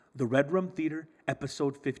The Red Room Theater,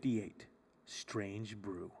 episode 58, Strange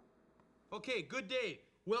Brew. Okay, good day.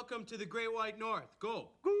 Welcome to the Great White North. Go.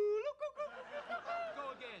 Go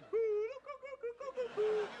again.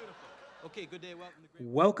 Beautiful. Okay, good day.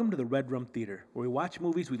 Welcome to the Red Room Theater, where we watch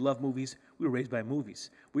movies, we love movies, we were raised by movies.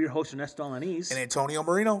 We are your hosts, Ernesto Alaniz. And Antonio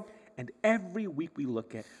Marino. And every week we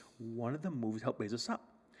look at one of the movies that helped raise us up.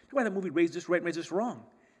 Why the movie raised us right and raised us wrong.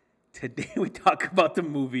 Today we talk about the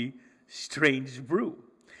movie Strange Brew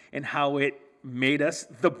and how it made us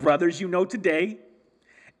the brothers you know today,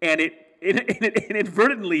 and it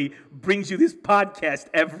inadvertently brings you this podcast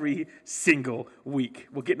every single week.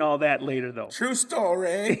 We'll get into all that later, though. True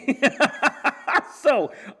story.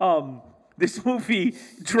 So, this movie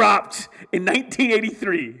dropped in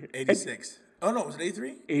 1983. 86. Oh, no, was it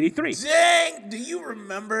 83? 83. Dang! Do you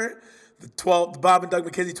remember the Bob and Doug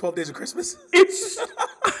McKenzie 12 Days of Christmas? It's...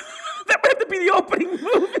 that might have to be the opening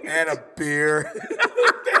movie. And a beer.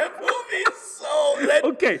 That movie is so...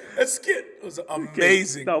 That skit was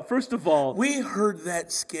amazing. Now, first of all... We heard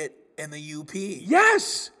that skit in the UP.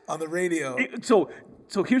 Yes! On the radio. So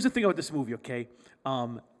here's the thing about this movie, okay?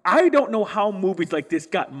 I don't know how movies like this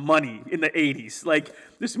got money in the 80s. Like,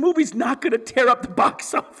 this movie's not going to tear up the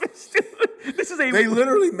box office, dude. They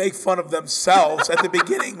literally make fun of themselves at the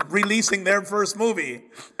beginning, releasing their first movie.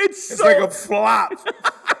 It's like a flop.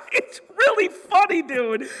 It's really funny,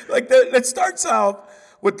 dude. Like, it starts out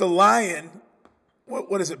with the lion.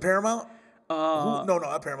 What is it, Paramount? No,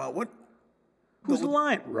 not Paramount. Who's the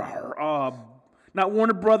lion? Not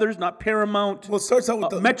Warner Brothers, not Paramount. Well, it starts out with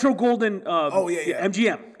the... Metro Golden. Yeah.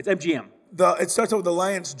 MGM. It's MGM. It starts out with the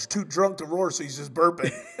lion's too drunk to roar, so he's just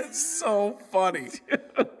burping. It's so funny.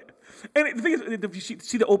 And the thing is, if you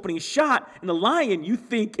see the opening shot and the lion, you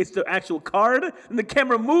think it's the actual card, and the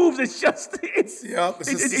camera moves. It's just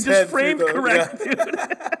framed correct, dude.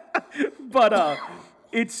 But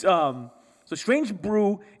so Strange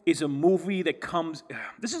Brew is a movie that comes.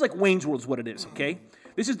 This is like Wayne's World is what it is. Okay,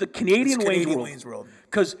 this is the Canadian Wayne's World.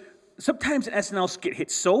 Because sometimes an SNL skit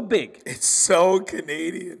hits so big. It's so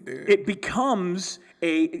Canadian, dude. It becomes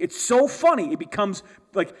it's so funny. It becomes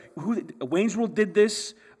like Wayne's World did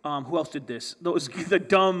this. Who else did this? The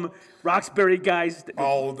dumb Roxbury guys.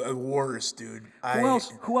 The worst, dude.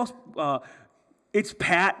 Who else? It's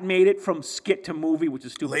Pat made it from skit to movie, which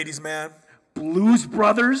is stupid. Ladies Man. Blues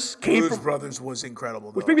Brothers Brothers was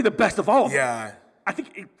incredible, though. Which may be the best of all of them. Yeah. I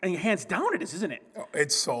think hands down it is, isn't it? Oh,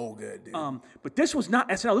 it's so good, dude. But this was not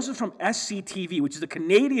SNL. This is from SCTV, which is the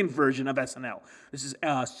Canadian version of SNL. This is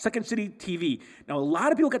Second City TV. Now, a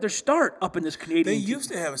lot of people got their start up in this Canadian. They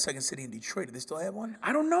used to have a Second City in Detroit. Do they still have one?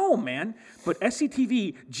 I don't know, man. But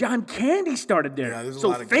SCTV, John Candy started there. Yeah, there's a so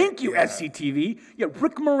lot of thank you, SCTV. Yeah,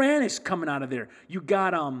 Rick Moranis coming out of there. You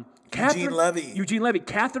got Eugene Levy,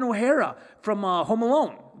 Catherine O'Hara from Home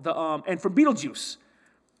Alone, and from Beetlejuice.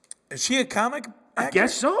 Is she a comic actor? I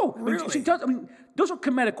guess so. Really? She does. I mean, those are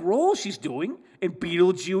comedic roles she's doing in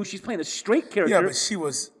Beetlejuice. She's playing a straight character. Yeah, but she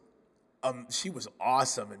was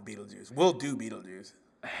awesome in Beetlejuice. We'll do Beetlejuice.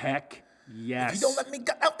 Heck yes. If you don't let me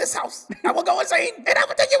get out this house, I will go insane, and I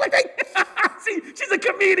will take you with me. See, she's a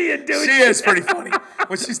comedian, dude. She is pretty funny.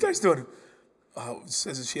 When she starts doing,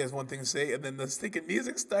 says that she has one thing to say, and then the stinking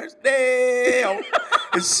music starts. Damn.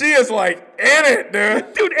 And she is like in it,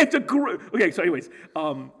 dude. Dude, it's a great. Okay, so anyways,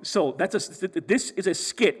 this is a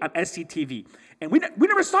skit on SCTV, and we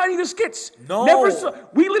never saw any of the skits. No,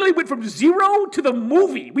 we literally went from zero to the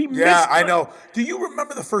movie. I know. Do you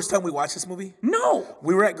remember the first time we watched this movie? No.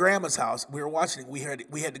 We were at Grandma's house. We were watching it. We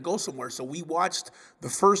had to go somewhere, so we watched the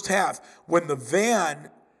first half when the van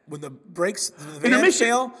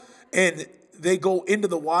fail and they go into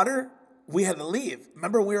the water. We had to leave.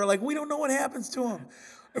 Remember, we were like, we don't know what happens to him.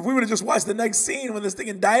 If we would have just watched the next scene when this thing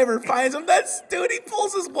in diver finds him, he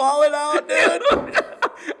pulls his wallet out, dude. I don't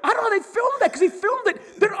know how they filmed that, because they filmed it.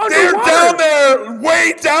 They're underwater. They're down there,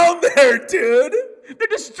 way down there, dude. They're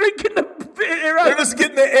just drinking the air out. They're just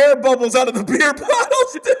getting the air bubbles out of the beer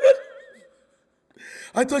bottles, dude.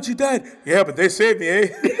 I thought you died. Yeah, but they saved me, eh?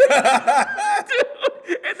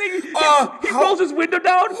 And then he rolls his window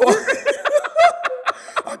down.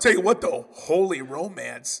 I'll tell you what, though, holy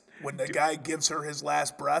romance when the guy gives her his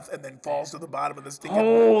last breath and then falls to the bottom of the stinking.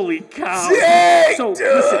 Holy cow! Dang, dude!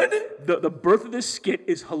 Listen, the birth of this skit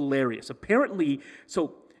is hilarious. Apparently,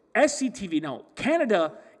 so SCTV. Now,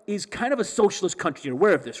 Canada is kind of a socialist country. You're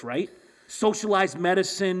aware of this, right? Socialized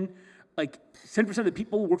medicine, like 70% of the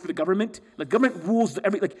people work for the government. Like government rules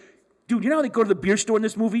dude. You know how they go to the beer store in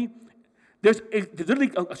this movie? There's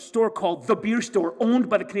literally a store called The Beer Store owned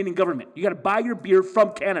by the Canadian government. You got to buy your beer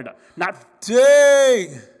from Canada.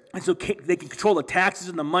 Dang! And so they can control the taxes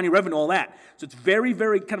and the money, revenue, all that. So it's very,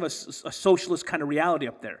 very kind of a socialist kind of reality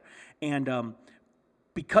up there. And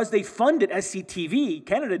because they funded SCTV,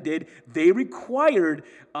 Canada did, they required,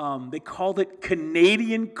 they called it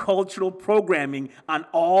Canadian cultural programming on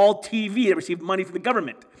all TV that received money from the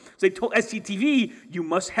government. So they told SCTV, you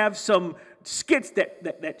must have some skits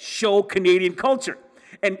that show Canadian culture.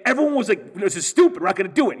 And everyone was like, "This is stupid. We're not going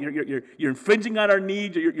to do it. You're infringing on our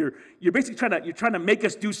needs. You're basically trying to make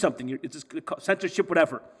us do something. It's just censorship,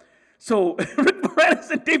 whatever." So Rick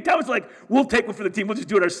Moranis and Dave Thomas were like, "We'll take one for the team. We'll just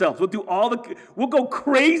do it ourselves. We'll go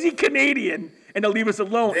crazy Canadian, and they'll leave us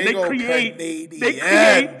alone." They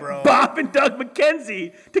create bro. Bob and Doug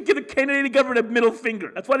McKenzie to give the Canadian government a middle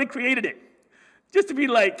finger. That's why they created it, just to be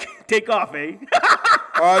like, "Take off, eh?"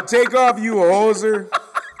 Take off, you hoser.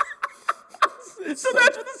 So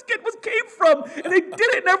that's where the skit came from, and they did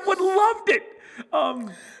it, and everyone loved it. I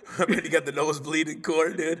mean, you got the nosebleed in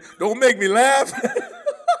court, dude. Don't make me laugh.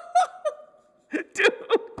 Dude,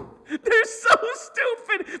 they're so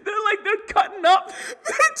stupid. They're cutting up.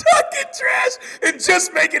 They're talking trash and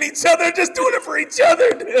just making each other, just doing it for each other,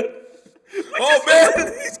 dude. Oh,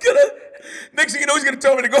 man, next thing you know, he's going to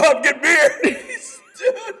tell me to go out and get beer.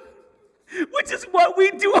 Dude. Which is what we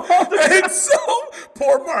do all the time. It's so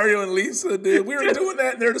poor Mario and Lisa, dude. We were doing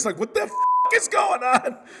that, and they're just like, "What the is going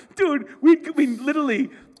on?" Dude, we literally,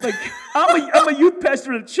 like, I'm a youth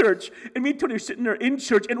pastor at a church, and me and Tony are sitting there in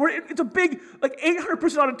church, and it's a big, like,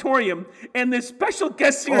 800-person auditorium, and this special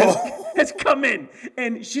guest singer has come in,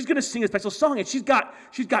 and she's gonna sing a special song, and she's got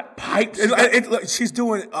pipes. She's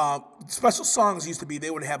doing special songs. Used to be they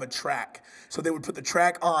would have a track. So they would put the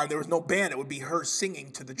track on. There was no band. It would be her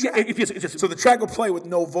singing to the track. Yeah, so the track would play with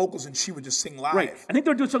no vocals, and she would just sing live. Right. I think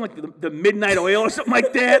they were doing something like the Midnight Oil or something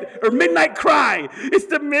like that, or Midnight Cry. It's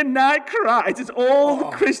the Midnight Cry. It's this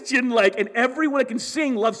old Christian, like, and everyone that can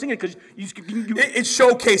sing loves singing it because it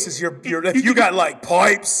showcases your if you got like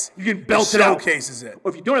pipes, you can belt it out. Showcases it.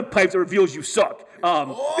 Or if you don't have pipes, it reveals you suck.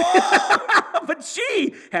 But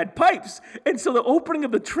she had pipes, and so the opening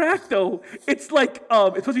of the track, though, it's like it's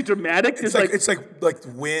supposed to be dramatic. It's like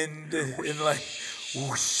wind and like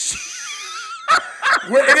whoosh.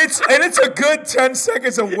 and it's a good 10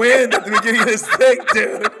 seconds of wind at the beginning of this thing,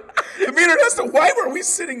 dude. I mean, why were we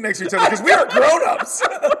sitting next to each other? Because we are grown-ups.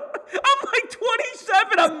 I'm like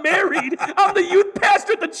 27. I'm married. I'm the youth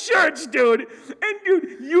pastor at the church, dude. And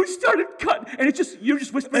dude, you started cutting, and you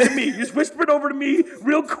just whispered to me. You just whispered over to me,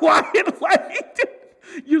 real quiet, like.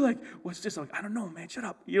 You're like, "What's this?" I'm like, "I don't know, man. Shut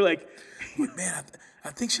up." You're like, "Man, I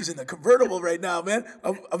think she's in the convertible right now, man.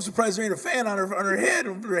 I'm surprised there ain't a fan on her head,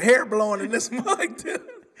 with her hair blowing in this mug, dude."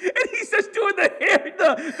 And he starts doing the hair,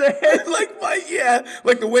 the head.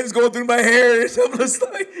 like the wind's going through my hair or something. It's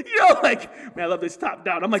like, like, "Man, I love this top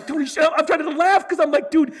down." I'm like, "Tony, shut up." I'm trying to laugh because I'm like,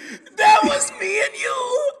 "Dude, that was me and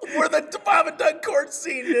you. We're the Bob and Doug court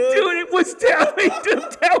scene, dude." Dude, it was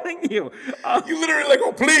telling you. You literally like,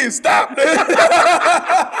 "Oh, please, stop."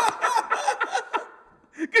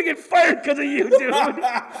 Gonna get fired because of you, dude.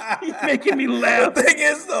 You're making me laugh. The thing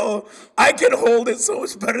is, though, I can hold it so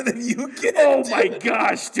much better than you can. Oh, my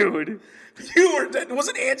gosh, dude. You were dead.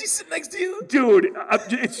 Wasn't Angie sitting next to you? Dude,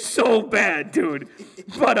 it's so bad, dude.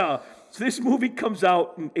 But so this movie comes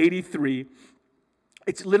out in '83.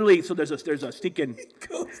 It's literally, so there's a stinking... He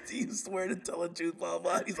goes, "Do you swear to tell the truth, blah,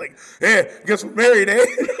 blah?" He's like, "Hey, guess we're married, eh?"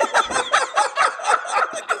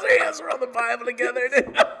 Because their hands were on the Bible together,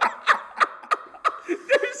 dude.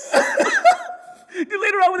 Dude,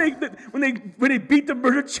 later on, when they beat the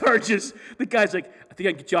murder charges, the guy's like, "I think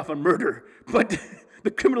I can get you off on murder, but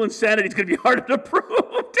the criminal insanity is going to be harder to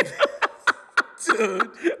prove."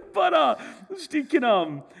 Dude. But stinking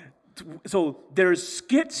so there's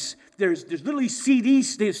skits. There's literally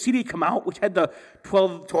CDs. They have CD come out which had the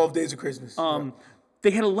 12 Days of Christmas.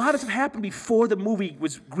 They had a lot of stuff happen before the movie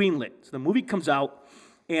was greenlit. So the movie comes out,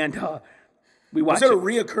 and we watch it. Was that a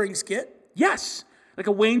reoccurring skit? Yes. Like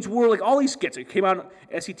a Wayne's World, like all these skits. It came out on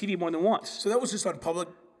SCTV more than once. So that was just on public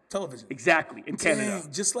television? Exactly, in Canada.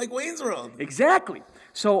 Dang, just like Wayne's World. Exactly.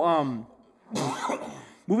 So,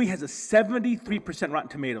 movie has a 73% Rotten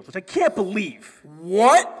Tomatoes, which I can't believe.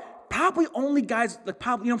 What? Probably only guys, like,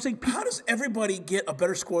 probably, you know what I'm saying? How does everybody get a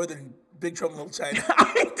better score than Big Trouble in Little China?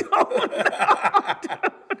 I don't know.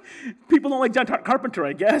 People don't like John Carpenter,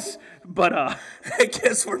 I guess. But, I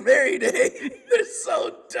guess we're married, eh? They're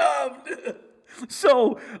so dumb, dude.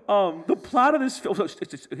 So, the plot of this film, so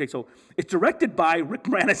it's directed by Rick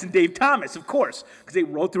Moranis and Dave Thomas, of course, because they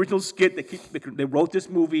wrote the original skit, they wrote this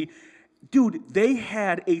movie. Dude, they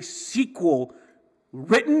had a sequel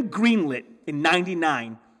written, greenlit in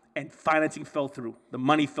 '99, and financing fell through. The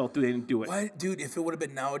money fell through. They didn't do it. What? Dude, if it would have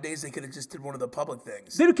been nowadays, they could have just did one of the public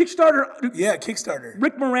things. They did a Kickstarter. Yeah, Kickstarter.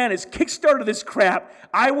 Rick Moranis Kickstarter this crap.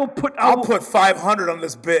 I'll put $500 on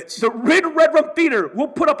this bitch. The Red Rum Theater. We'll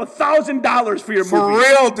put up $1,000 for your movie. For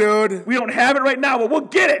real, dude. We don't have it right now, but we'll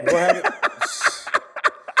get it. We'll have it.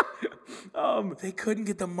 They couldn't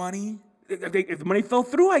get the money. If the money fell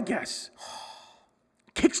through, I guess.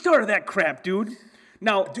 Kickstarter that crap, dude.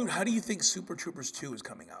 Now, dude, how do you think Super Troopers 2 is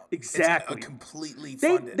coming out? Exactly. It's completely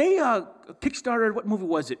funded. They Kickstarted, what movie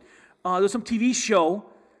was it? There was some TV show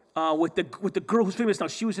with the girl who's famous now.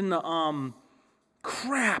 She was in the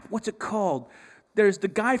crap. What's it called? There's the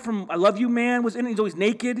guy from I Love You Man was in it. He's always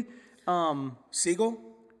naked. Siegel?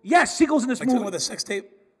 Yes, Siegel's in this movie. With a sex tape?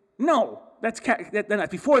 No, that's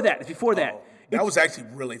before that. It's before that. That was actually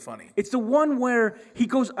really funny. It's the one where he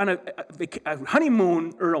goes on a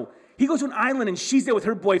honeymoon, or no, he goes to an island and she's there with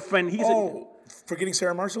her boyfriend. Forgetting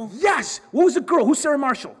Sarah Marshall? Yes. What was the girl? Who's Sarah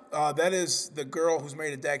Marshall? That is the girl who's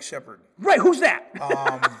married to Dax Shepard. Right. Who's that?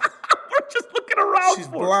 We're just looking around. She's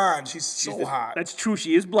blonde. She's so hot. That's true.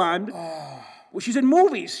 She is blonde. Well, she's in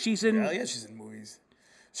movies. She's in. Yeah, she's in movies.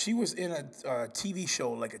 She was in a TV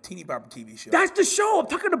show, like a teeny bopper TV show. That's the show I'm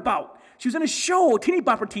talking about. She was in a show, a teeny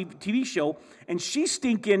bopper TV show, and she's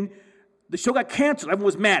stinking. The show got canceled. Everyone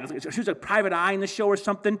was mad. She was a private eye in the show or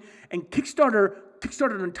something. And Kickstarter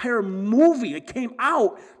an entire movie that came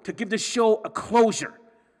out to give the show a closure.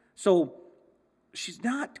 So she's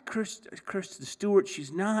not Kirsten Stewart.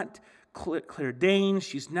 She's not Claire Danes.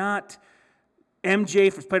 She's not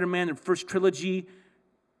MJ from Spider-Man, the first trilogy.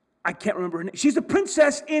 I can't remember her name. She's the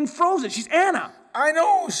princess in Frozen. She's Anna. I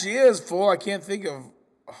know she is, fool. I can't think of...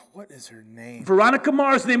 what is her name? Veronica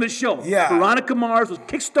Mars, the name of the show. Yeah. Veronica Mars was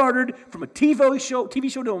kickstarted from a TV show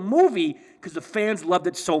to a movie because the fans loved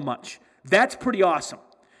it so much. That's pretty awesome.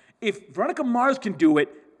 If Veronica Mars can do it,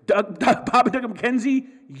 Bob and Doug McKenzie,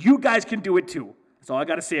 you guys can do it too. That's all I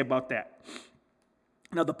got to say about that.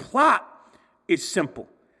 Now, the plot is simple.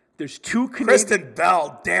 There's two Canadian... Kristen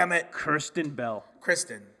Bell, damn it. Kirsten Bell.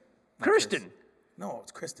 Kirsten. No,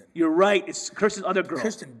 it's Kristen. You're right. It's Kirsten's other girl.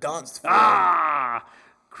 Kirsten Dunst.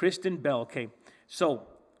 Kristen Bell. Okay. So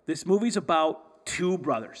this movie's about two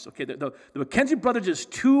brothers. Okay. The McKenzie brothers is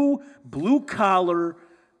two blue-collar,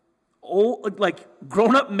 old, like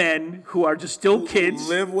grown-up men who are just still kids.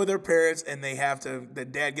 Live with their parents, and they have to. The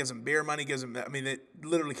dad gives them beer money. They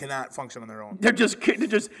literally cannot function on their own. They're just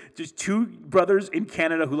two brothers in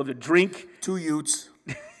Canada who love to drink. Two Utes.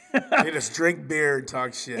 They just drink beer and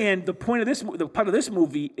talk shit. And the part of this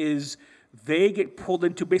movie is they get pulled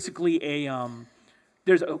into basically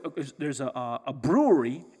there's a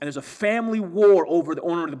brewery, and there's a family war over the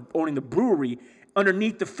owner owning the brewery.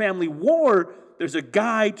 Underneath the family war, there's a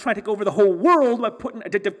guy trying to take over the whole world by putting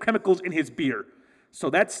addictive chemicals in his beer.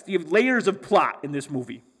 So you have layers of plot in this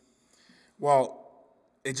movie. Well,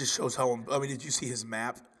 it just shows how. Did you see his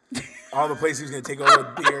map? All the places he was going to take over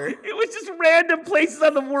with beer. It was just random places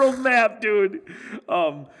on the world map, dude.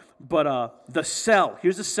 But The Cell.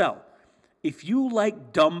 Here's The Cell. If you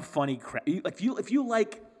like dumb, funny crap, if you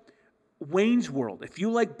like Wayne's World, if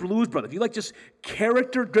you like Blues Brothers, if you like just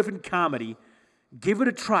character-driven comedy, give it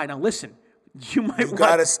a try. Now listen, you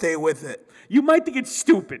got to stay with it. You might think it's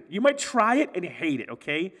stupid. You might try it and hate it.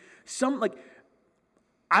 Okay.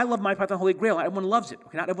 I love My Python Holy Grail. Everyone loves it.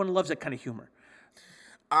 Okay, not everyone loves that kind of humor.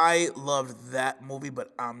 I loved that movie,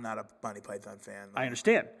 but I'm not a Monty Python fan. I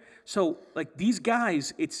understand. So, these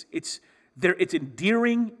guys, it's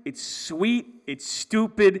endearing, it's sweet, it's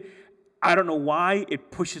stupid. I don't know why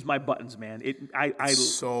it pushes my buttons, man. I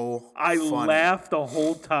laugh the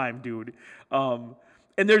whole time, dude. And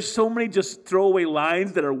there's so many just throwaway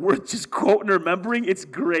lines that are worth just quoting and remembering. It's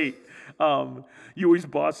great. You always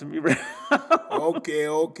bossing me around.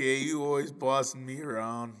 Okay, you always bossing me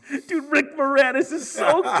around. Dude, Rick Moranis is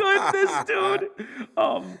so good, this dude.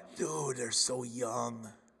 Dude, they're so young.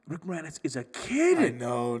 Rick Moranis is a kid. I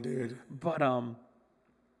know, dude. But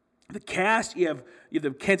the cast, you have the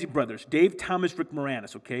McKenzie brothers, Dave Thomas, Rick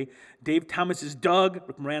Moranis, okay? Dave Thomas is Doug,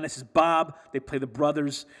 Rick Moranis is Bob. They play the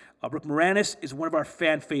brothers. Rick Moranis is one of our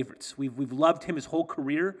fan favorites. We've loved him his whole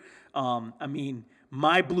career.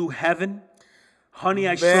 My Blue Heaven, Honey,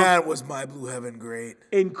 I Shrunk. Man, was My Blue Heaven great.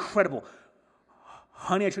 Incredible.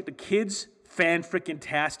 Honey, I Shrunk the Kids,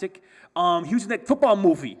 fan-frickin-tastic. He was in that football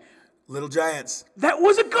movie. Little Giants. That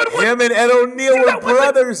was a good one. Him and Ed O'Neill were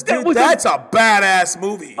brothers, dude. That's a badass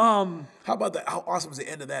movie. How about that? How awesome was the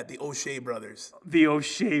end of that? The O'Shea brothers. The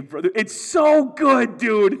O'Shea brothers. It's so good,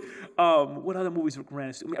 dude. What other movies Rick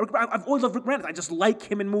Moranis? I've always loved Rick Moranis. I just like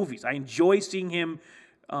him in movies. I enjoy seeing him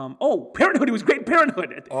Parenthood. He was great in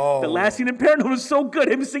Parenthood. The last scene in Parenthood was so good.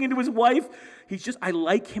 Him singing to his wife. I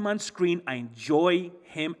like him on screen. I enjoy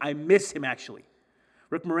him. I miss him, actually.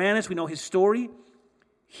 Rick Moranis, we know his story.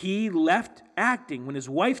 He left acting when his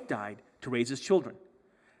wife died to raise his children.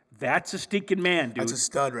 That's a stinking man, dude. That's a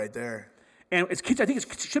stud right there. And his kids, I think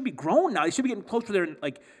it should be grown now. They should be getting close to their,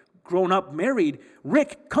 grown up, married.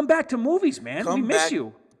 Rick, come back to movies, man. We miss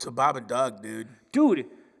you. To Bob and Doug, dude. Dude,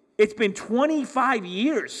 it's been 25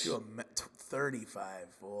 years. 35,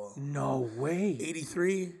 fool. No way.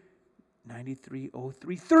 83. 93,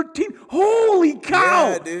 03, 13. Holy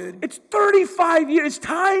cow. Yeah, dude. It's 35 years. It's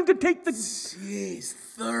time to take the... Jeez,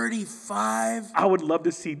 35? I would love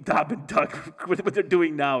to see Bob and Doug with what they're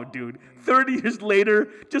doing now, dude. 30 years later,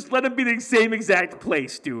 just let them be the same exact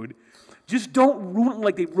place, dude. Just don't ruin it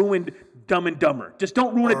like they ruined Dumb and Dumber. Just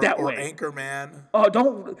don't ruin it that way. Or Anchorman. Oh,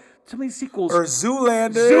 don't... Some of these sequels... Or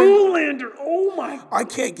Zoolander. Zoolander. Oh, my... I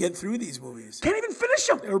can't get through these movies. Can't even finish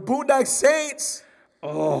them. Or Boondock Saints.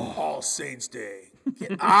 Oh. All Saints Day.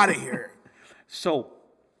 Get out of here. So,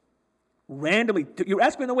 randomly, you're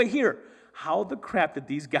asking me on the way here, how the crap did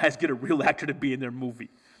these guys get a real actor to be in their movie?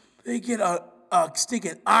 They get a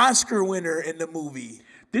stinking Oscar winner in the movie.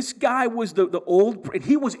 This guy was the old,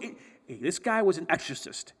 and this guy was an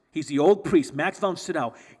exorcist. He's the old priest, Max von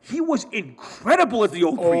Sydow. He was incredible as the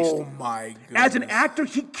old priest. Oh my goodness. As an actor,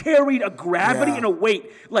 he carried a gravity and a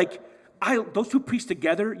weight. Those two priests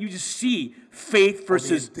together, you just see faith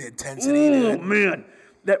versus the intensity. Oh man,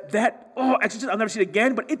 Exorcist, I'll never see it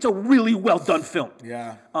again. But it's a really well done film.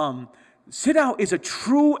 Yeah. Sydow is a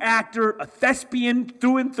true actor, a thespian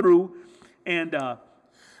through and through, and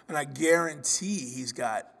I guarantee he's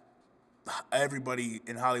got everybody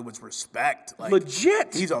in Hollywood's respect.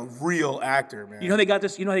 Legit. He's a real actor, man. You know they got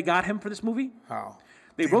this. You know they got him for this movie. How?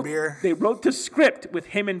 They wrote the script with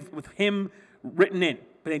him written in.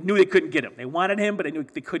 But they knew they couldn't get him. They wanted him, but they knew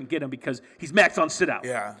they couldn't get him because he's Max von Sydow.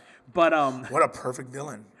 Yeah. But what a perfect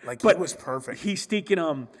villain. He was perfect. He's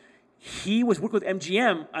thinking he was working with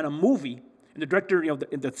MGM on a movie, and the director,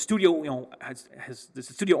 the studio, the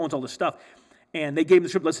studio owns all this stuff. And they gave him the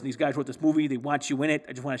script. Listen, these guys wrote this movie. They want you in it.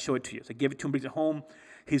 I just want to show it to you. So they give it to him, brings it home.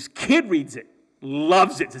 His kid reads it,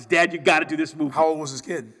 loves it. Says, Dad, you got to do this movie. How old was his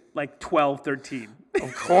kid? 12, 13.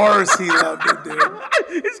 Of course he loved it, dude.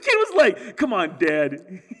 His kid was like, come on,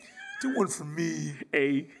 Dad. Do one for me.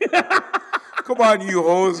 Hey. Come on, you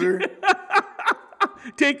hoser.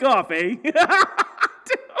 Take off, eh?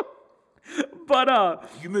 But,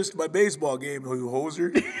 you missed my baseball game, you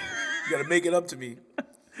hoser. You got to make it up to me.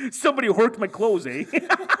 Somebody horked my clothes, eh?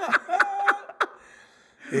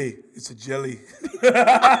 Hey, it's a jelly. Dude,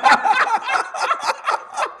 that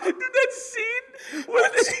scene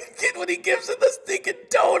when he gives him the stinking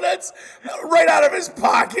donuts right out of his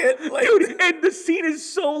pocket. Dude, and the scene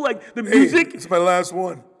is so the music. Hey, it's my last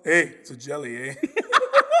one. Hey, it's a jelly, eh?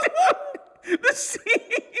 The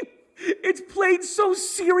scene, it's played so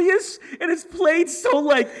serious, and it's played so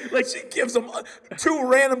She gives him two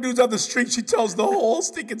random dudes on the street. She tells the whole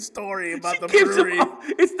stinking story about the brewery.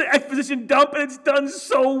 It's the exposition dump, and it's done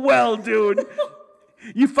so well, dude.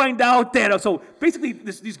 You find out that, so basically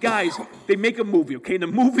these guys, they make a movie, okay? And the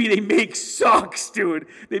movie they make sucks, dude.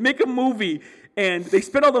 They make a movie, and they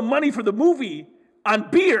spend all the money for the movie on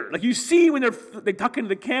beer. You see when they talk into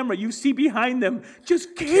the camera, you see behind them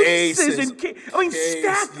just cases and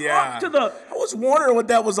stacked up to the... I was wondering what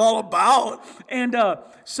that was all about. And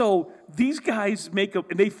so these guys and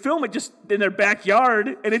they film it just in their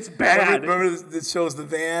backyard, and it's bad. Remember this shows the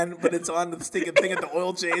van, but it's on the stinking thing at the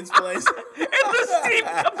oil change place. And the steam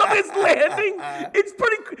comes up his landing. It's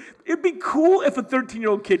pretty... It'd be cool if a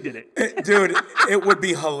 13-year-old kid did it. Dude, it would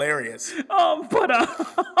be hilarious.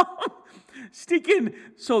 Stinking,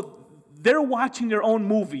 so they're watching their own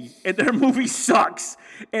movie, and their movie sucks,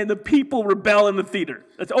 and the people rebel in the theater.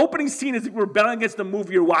 The opening scene is rebelling against the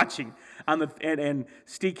movie you're watching, and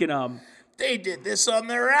Stinking, they did this on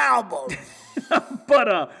their album.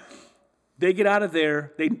 But they get out of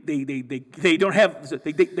there. They don't have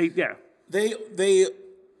They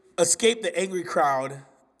escape the angry crowd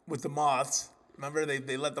with the moths. Remember,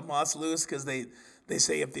 they let the moths loose because they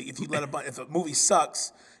say if a movie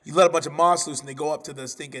sucks, you let a bunch of moths loose and they go up to the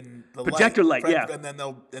stinking projector light, and then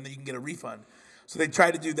you can get a refund. So they try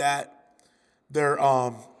to do that.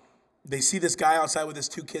 They see this guy outside with his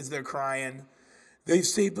two kids. They're crying. They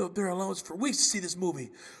saved up their allowance for weeks to see this movie.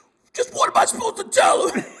 Just what am I supposed to tell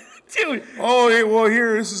them? Dude. Oh, hey, well,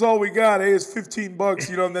 here, this is all we got. Hey, it's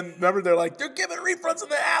 $15. And then remember, they're like, they're giving refunds in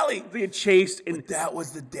the alley. They get chased. And but that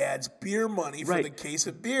was the dad's beer money for the case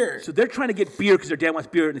of beer. So they're trying to get beer because their dad wants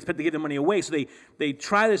beer and they give their money away. So they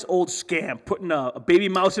try this old scam, putting a baby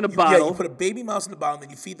mouse in a bottle. Yeah, you put a baby mouse in the bottle, and then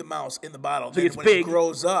you feed the mouse in the bottle. So then when it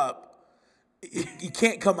grows up, you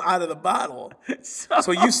can't come out of the bottle.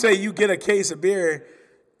 So you say you get a case of beer,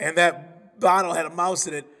 and that bottle had a mouse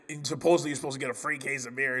in it, and supposedly you're supposed to get a free case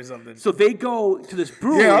of beer or something. So they go to this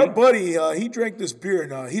brewery. Yeah, our buddy, he drank this beer,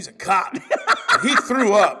 and he's a cop. He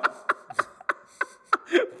threw up.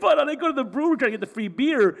 But they go to the brewery trying to get the free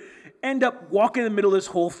beer, end up walking in the middle of this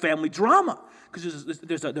whole family drama. Because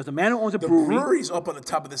there's a man who owns a brewery. The brewery's up on the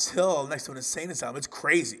top of this hill next to an insane asylum. It's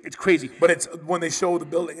crazy. It's crazy. But it's when they show the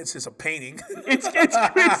building, it's just a painting. It's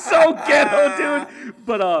so ghetto, dude.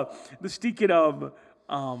 But the stinking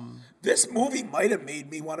this movie might have made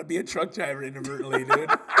me want to be a truck driver inadvertently, dude.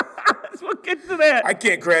 We'll get to that. I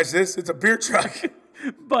can't crash this. It's a beer truck.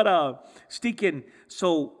 But stinking.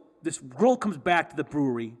 So this girl comes back to the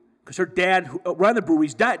brewery because her dad, who ran the brewery,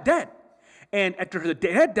 is dead. And after her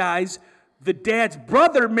dad dies, the dad's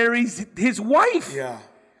brother marries his wife. Yeah.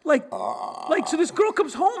 So this girl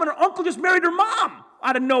comes home and her uncle just married her mom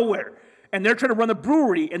out of nowhere. And they're trying to run the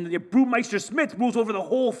brewery, and the brewmeister Smith rules over the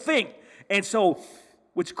whole thing. And so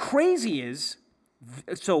what's crazy is,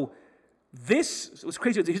 here's the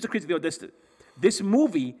crazy thing. This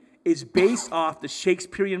movie is based off the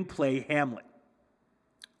Shakespearean play Hamlet.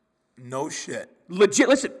 No shit. Legit,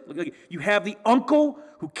 listen, you have the uncle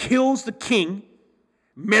who kills the king,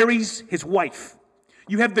 marries his wife.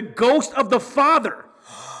 You have the ghost of the father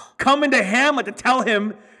come into Hamlet to tell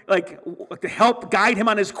him, to help guide him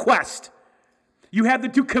on his quest. You have the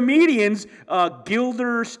two comedians,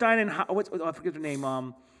 Gilderstein and I forget their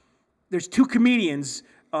name. There's two comedians.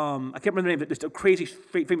 I can't remember their name. They're crazy,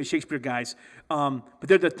 famous Shakespeare guys. But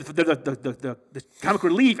they're the comic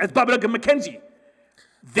relief as Bob Doug and Mackenzie.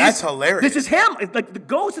 That's hilarious. This is Hamlet. The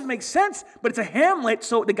ghost doesn't make sense, but it's a Hamlet,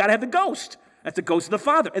 so they gotta have the ghost. That's the ghost of the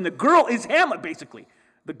father, and the girl is Hamlet basically.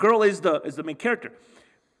 The girl is the main character.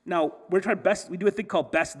 Now we're trying best. We do a thing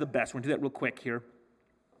called Best of the Best. We're gonna do that real quick here.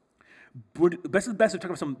 Best of the Best. We're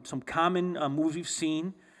talking about some common movies we've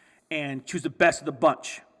seen, and choose the best of the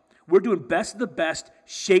bunch. We're doing Best of the Best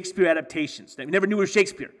Shakespeare adaptations that we never knew were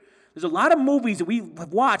Shakespeare. There's a lot of movies that we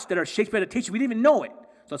have watched that are Shakespeare adaptations. We didn't even know it.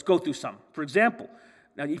 So let's go through some. For example,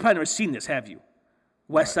 now you've probably never seen this, have you?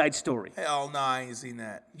 West Side Story. Hell no, I ain't seen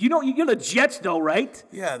that. You know the Jets, though, right?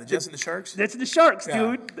 Yeah, the Jets and the Sharks. That's the Sharks,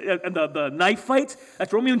 dude. And the knife fights.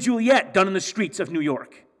 That's Romeo and Juliet done in the streets of New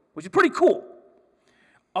York, which is pretty cool.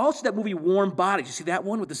 Also, that movie Warm Bodies. You see that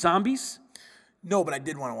one with the zombies? No, but I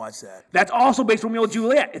did want to watch that. That's also based on Romeo and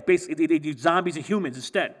Juliet. It's basically they do zombies and humans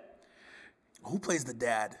instead. Who plays the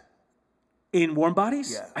dad? In Warm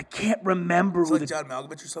Bodies? Yeah. I can't rember who. It's John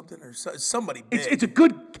Malkovich or something, or somebody big. It's a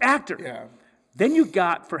good actor. Yeah. Then you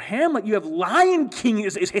got, for Hamlet, you have Lion King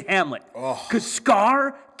is Hamlet. Because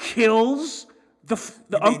Scar kills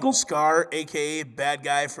the uncle. Scar, a.k.a. bad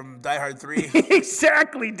guy from Die Hard 3.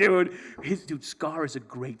 Exactly, dude. Scar is a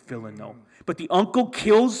great villain, though. But the uncle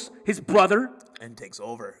kills his brother. And takes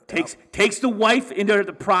over. Takes the wife into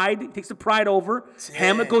the pride. Takes the pride over. Dang.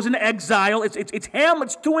 Hamlet goes into exile. It's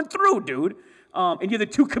Hamlet's through and through, dude. And you have the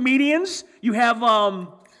two comedians. You have Timon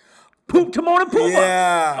and Pumbaa.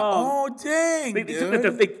 Yeah. Dang,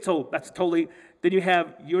 dude. So that's totally. Then you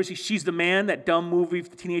have She's the Man, that dumb movie for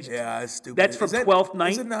the teenage. Yeah, that's stupid. That's from 12th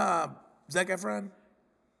Night. Isn't Zac Efron?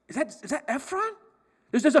 Is that Efron?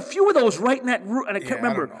 There's a few of those right in that room, and I can't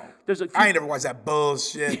remember. I don't know. There's a few. I ain't never watched that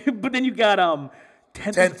bullshit. But then you got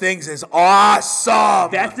 10 Things is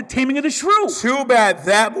awesome. That's the Taming of the Shrew. Too bad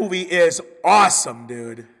that movie is awesome,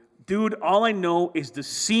 dude. Dude, all I know is the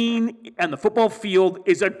scene on the football field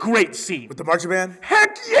is a great scene. With the marching band?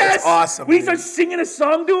 Heck yes! That's awesome. We start singing a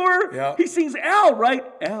song to her. Yeah. He sings L, right?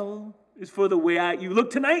 L is for the way you look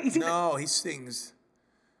tonight. He sings.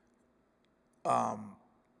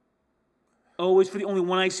 O is for the only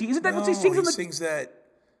one I see. Isn't that what he sings? He sings that.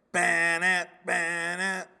 Remember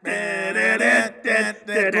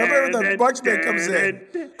the marching band comes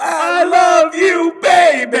in. I love you,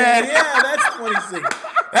 baby. Yeah, that's what he sings.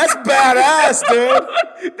 That's badass, dude.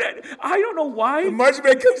 I don't know why. The marching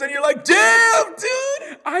band comes in, you're like, damn,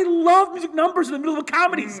 dude. I love music numbers in the middle of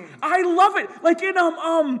comedies. I love it. Like in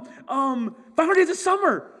 500 Days of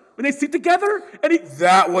Summer when they sing together and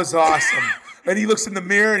That was awesome. And he looks in the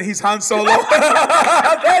mirror and he's Han Solo.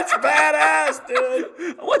 That's badass,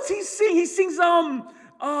 dude. What's he sing? He sings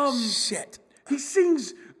shit. He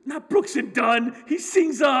sings not Brooks and Dunn. He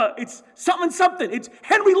sings it's something. It's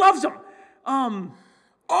Henry Loves Him.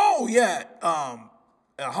 Oh yeah,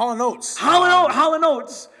 Hall & Oates. Hall &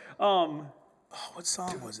 Oates. What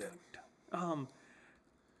song was it? Dun,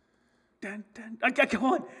 dun. Come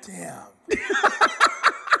on. Damn.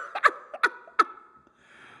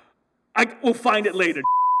 We'll find it later.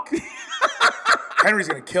 Henry's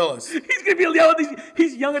gonna kill us. He's gonna be yelling.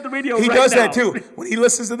 He's young at the radio. He right does now. that too. When he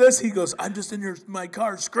listens to this, he goes, "I'm just in my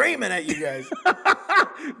car screaming at you guys."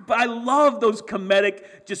 But I love those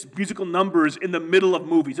comedic, just musical numbers in the middle of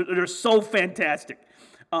movies. They're so fantastic.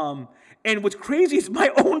 And what's crazy is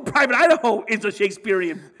my own Private Idaho is a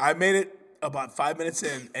Shakespearean. I made it about 5 minutes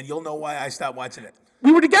in, and you'll know why I stopped watching it.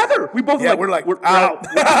 We were together. We both we're we're out. We're out.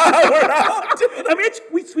 I mean,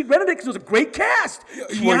 we rented it because it was a great cast.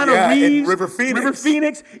 Keanu Reeves, and River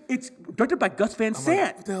Phoenix. It's directed by Gus Van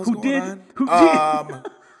Sant, what the hell's who going did on?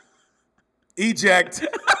 Eject.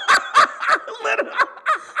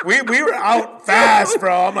 We were out fast,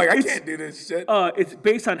 bro. I'm like, I can't do this shit. It's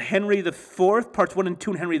based on Henry IV, parts 1 and 2,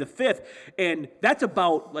 and Henry V, and that's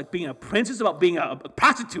about like being a prince. It's about being a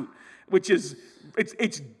prostitute, which is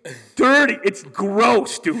it's dirty. It's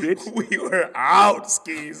gross, dude. We were out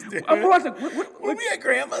skis, dude. We're watching, were we at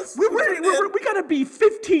grandma's? We gotta be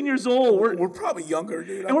 15 years old. We're probably younger,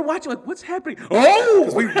 dude. And we're watching like, what's happening?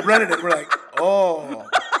 Oh, we rented it. We're like, oh.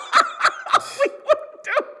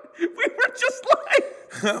 We were just like.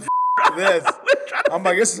 This. I'm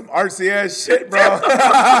like, this is some artsy ass shit, bro.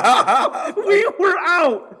 We were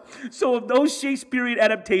out. So of those Shakespearean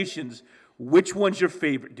adaptations, which one's your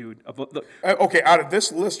favorite, dude? Okay, out of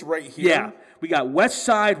this list right here. Yeah. We got West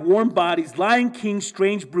Side, Warm Bodies, Lion King,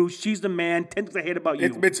 Strange Brew, She's the Man, 10 Things I Hate About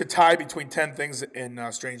You. It's a tie between 10 Things and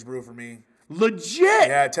Strange Brew for me. Legit.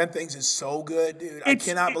 Yeah, 10 Things is so good, dude. I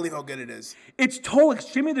cannot believe how good it is. It's total.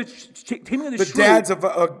 Taming of the The dad's a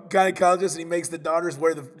gynecologist, and he makes the daughters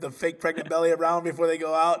wear the fake pregnant belly around before they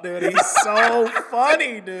go out, dude. He's so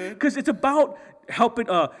funny, dude. Because it's about helping.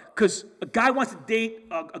 Because a guy wants to date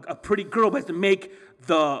a pretty girl, but has to make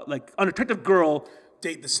the unattractive girl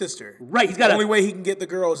date the sister. Right. He's got the only way he can get the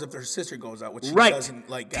girl is if their sister goes out, which he doesn't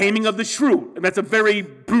like. Guys. Taming of the Shrew, and that's a very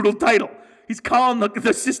brutal title. He's calling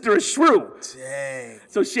the sister a shrew. Dang.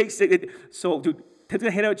 So Shake said, dude, Ted's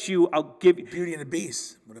gonna hate out you. I'll give you Beauty and the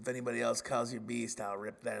Beast. But if anybody else calls you Beast, I'll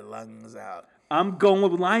rip their lungs out. I'm going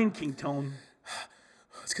with Lion King tone.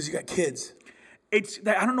 It's because you got kids. I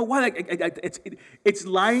don't know why. It's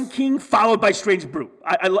Lion King followed by Strange Brew.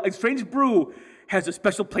 Strange Brew has a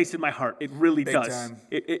special place in my heart. It really Big does. Time.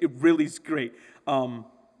 It really is great. Watching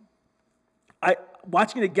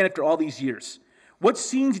it again after all these years. What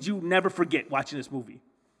scenes did you never forget watching this movie?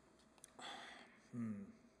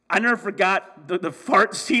 I never forgot the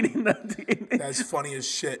fart scene in the. That's funny as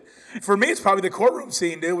shit. For me, it's probably the courtroom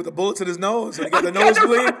scene, dude, with the bullets in his nose and he got the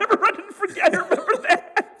nosebleed. I remember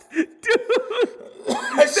that, dude.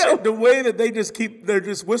 Shit, the way that they're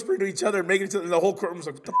just whispering to each other and making each other, the whole courtroom's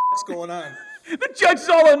like, what the fuck's going on? The judge's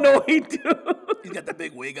all annoyed, dude. He's got the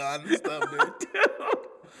big wig on and stuff, dude. Dude.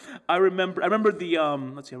 I remember the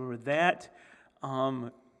let's see, I remember that.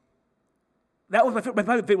 That was my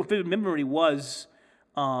favorite memory was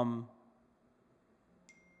that. I'm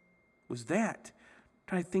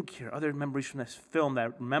trying to think here. Other memories from this film that I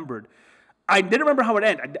remembered. I didn't remember how it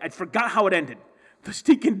ended. I forgot how it ended. The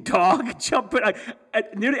stinking dog jumping.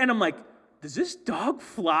 Near the end, I'm like, does this dog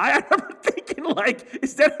fly? I remember thinking, like,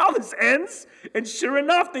 is that how this ends? And sure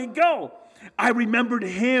enough, they go. I remembered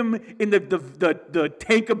him in the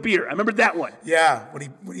tank of beer. I remember that one. Yeah,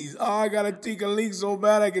 when he's I gotta take a leak so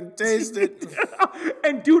bad I can taste it.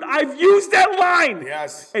 And dude, I've used that line.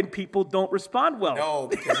 Yes. And people don't respond well. No,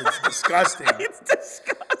 because it's disgusting. It's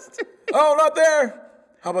disgusting. Oh, not there.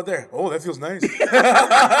 How about there? Oh, that feels nice.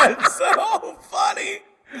 It's so funny.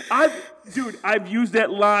 I've used that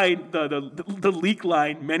line, the leak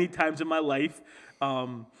line, many times in my life.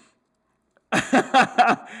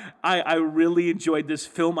 I really enjoyed this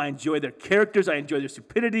film. I enjoyed their characters. I enjoyed their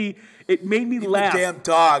stupidity. It made me laugh. The damn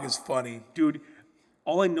dog is funny, dude.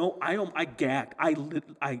 All I know, I gagged. I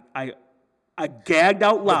gagged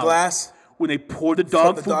out loud. The glass when they poured the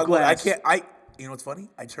dog food glass. You know what's funny?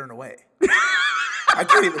 I turn away. I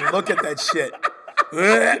can't even look at that shit,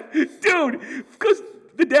 dude. Because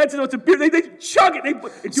the dad said, "Oh, it's a beer." They chug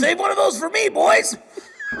it. Save one of those for me, boys.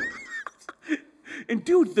 And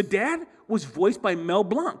dude, the dad was voiced by Mel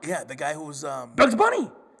Blanc. Yeah, the guy who was Bugs Bunny.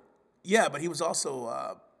 Yeah, but he was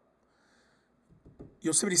also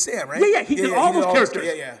Yosemite Sam, right? Yeah, he did all those characters.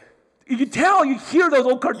 Yeah. You can tell, you hear those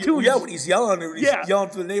old cartoons. Yeah, when he's yelling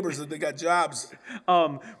to the neighbors that they got jobs.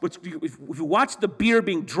 But if you watch the beer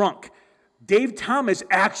being drunk, Dave Thomas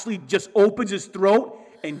actually just opens his throat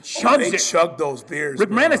and chugs it. Chug those beers. Rick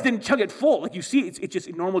Moranis didn't chug it full. Like you see, it's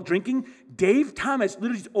just normal drinking. Dave Thomas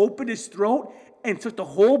literally just opened his throat and took the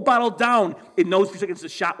whole bottle down in those few seconds the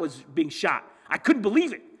shot was being shot. I couldn't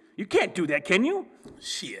believe it. You can't do that, can you?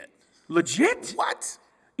 Shit. Legit? What?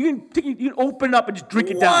 You can open it up and just drink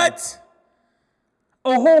it down. What?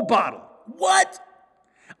 A whole bottle. What?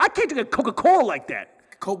 I can't drink a Coca-Cola like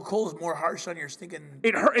that. Coca-Cola is more harsh on your stinking...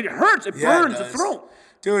 It hurts. It burns the throat.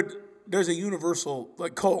 Dude, there's a universal...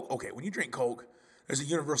 Like Coke. Okay, when you drink Coke, there's a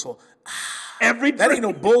universal... That ain't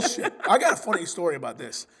no bullshit. I got a funny story about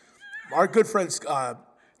this. Our good friend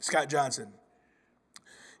Scott Johnson,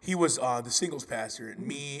 he was the singles pastor, and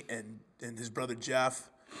me and his brother Jeff,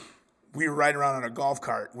 we were riding around on a golf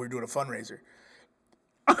cart. We were doing a fundraiser.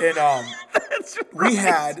 And That's right. we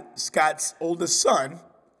had Scott's oldest son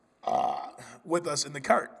with us in the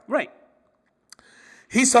cart. Right.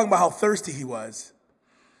 He's talking about how thirsty he was.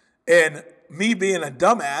 And me being a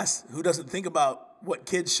dumbass who doesn't think about what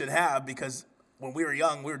kids should have, because when we were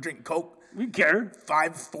young, we were drinking Coke. We care.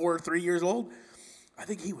 5, 4, 3 years old. I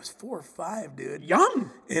think he was 4 or 5, dude.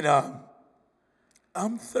 Young. And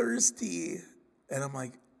I'm thirsty. And I'm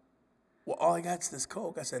like, well, all I got is this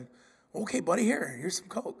Coke. I said, okay, buddy, here's some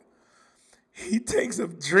Coke. He takes a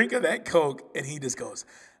drink of that Coke, and he just goes,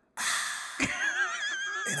 ah.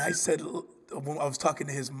 And I said, when I was talking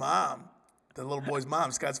to his mom, the little boy's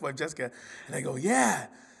mom, Scott's wife, Jessica, and I go, yeah,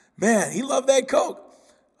 man, he loved that Coke.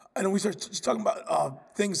 And then we started just talking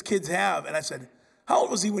about things kids have, and I said, how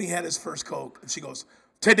old was he when he had his first Coke? And she goes,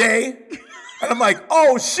 today? And I'm like,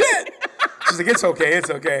 oh, shit. She's like, it's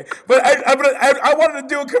okay. But I wanted to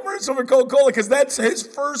do a commercial for Coca-Cola because that's his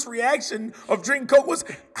first reaction of drinking Coke was,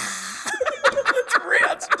 ah. That's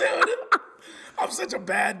rich, dude.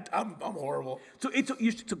 I'm horrible. So it's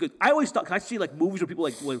so good. I always thought, cause I see like movies where people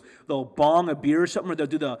they'll bong a beer or something, or they'll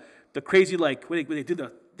do the crazy when they do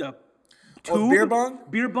the tube, beer bong?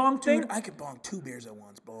 Beer bong thing? Dude, I could bong 2 beers at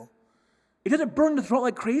once, bro. It doesn't burn the throat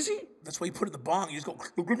like crazy? That's why you put it in the bong. You just go.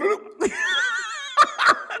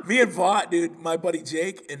 Me and Vaught, dude, my buddy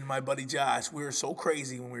Jake and my buddy Josh, we were so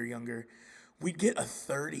crazy when we were younger. We'd get a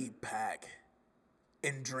 30-pack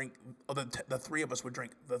and drink. The 3 of us would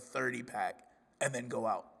drink the 30-pack and then go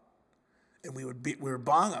out. And we would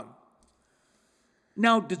bong them.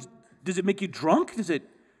 Now, does it make you drunk? Does it?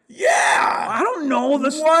 Yeah. I don't know.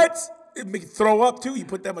 What? It make you throw up, too. You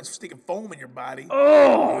put that much stinking foam in your body.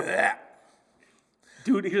 Oh. Blech.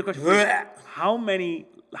 Dude, here's a question for you. How many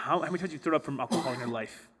times have you thrown up from alcohol in your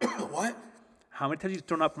life? What? How many times have you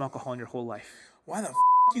thrown up from alcohol in your whole life? Why the f***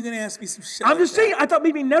 you going to ask me some shit I'm like just that? saying, I thought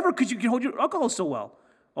maybe never because you can hold your alcohol so well.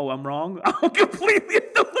 Oh, I'm wrong? I'm completely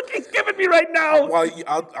the look he's giving me right now. Well,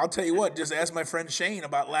 I'll tell you what. Just ask my friend Shane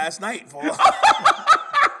about last night.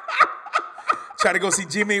 Try to go see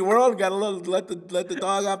Jimmy Eat World. Got a little let the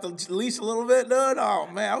dog off the leash a little bit, dude. Oh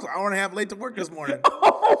man, I was an hour and a half late to work this morning.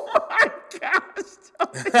 Oh my gosh.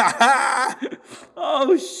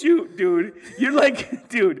 Oh shoot, dude. You're like,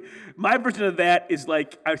 dude. My version of that is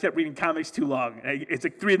like I kept reading comics too long. It's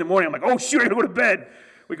like 3 a.m. I'm like, oh shoot, I gotta go to bed.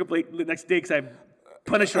 Wake up late the next day because I'm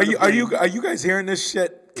punished. Are you guys hearing this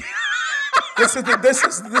shit? This is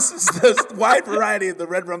the wide variety of the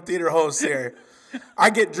Red Rum Theater hosts here. I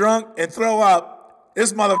get drunk and throw up.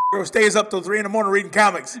 This motherfucker stays up till 3 a.m. reading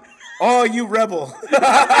comics. Oh, you rebel.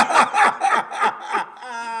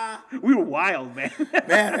 We were wild, man.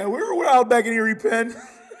 Man, we were wild back in Erie Penn.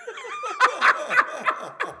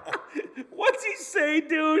 What's he say,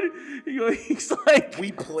 dude? He's like...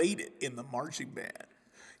 We played it in the marching band.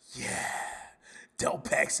 Yeah. Del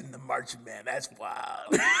Paxton in the marching band. That's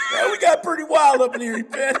wild. Man, we got pretty wild up in Erie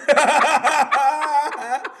Penn.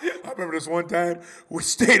 I remember this one time we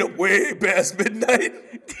stayed up way past midnight.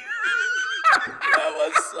 That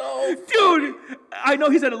was so Dude, I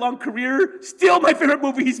know he's had a long career. Still my favorite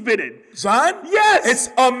movie he's been in. Son? Yes! It's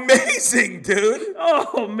amazing, dude.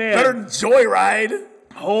 Oh, man. Better than Joyride.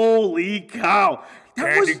 Holy cow.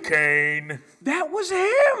 Candy cane. That was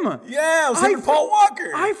him. Yeah, it was him and Paul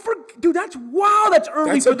Walker. Dude, that's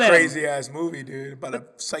early That's for a them. crazy ass movie, dude, about a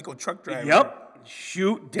psycho truck driver. Yep.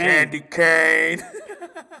 Shoot, dang. Candy cane.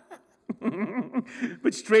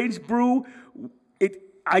 But Strange Brew,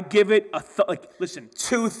 I give it listen.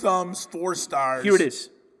 2 thumbs, 4 stars. Here it is.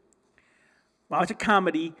 Well, it's a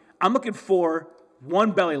comedy. I'm looking for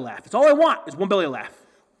one belly laugh. That's all I want is one belly laugh.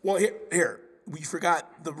 Well, here. We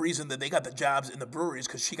forgot the reason that they got the jobs in the breweries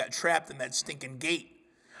because she got trapped in that stinking gate.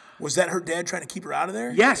 Was that her dad trying to keep her out of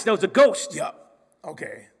there? Yes, that was a ghost. Yep.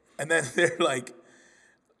 Okay. And then they're like,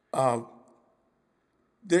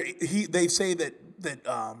 they say that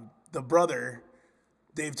the brother,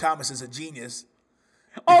 Dave Thomas, is a genius,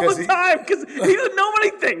 All the time, because he doesn't know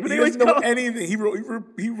anything. He doesn't know anything. He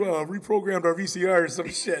reprogrammed our VCR or some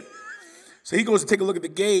shit. So he goes to take a look at the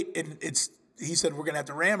gate, and he said, we're going to have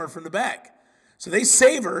to ram her from the back. So they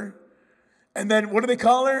save her, and then what do they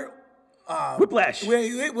call her? Whiplash.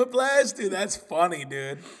 Whiplash? Dude, that's funny,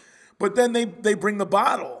 dude. But then they bring the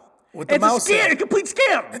bottle with the mouse. It's a scam, a complete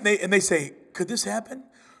scam. And they say, could this happen?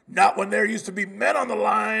 Not when there used to be men on the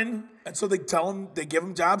line. And so they give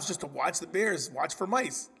them jobs just to watch the bears, watch for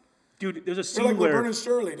mice. Dude, there's a scene where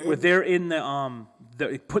they're in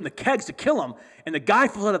they're putting the kegs to kill him, and the guy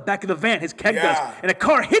falls out of the back of the van, his keg does, and a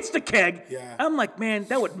car hits the keg. Yeah. I'm like, man,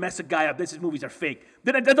 that would mess a guy up. These movies are fake.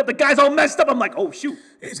 Then I thought the guy's all messed up. I'm like, oh, shoot.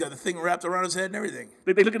 He's got the thing wrapped around his head and everything.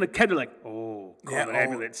 They look in the keg, they're like, oh, call an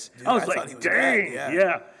ambulance. Dude, I was like, dang,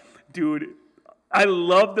 yeah. Dude, I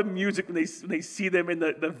love the music when they see them in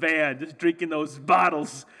the van, just drinking those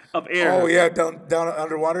bottles of air. Oh, yeah, down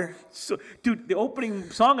underwater. So, dude, the opening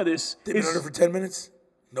song of this They've been under for 10 minutes.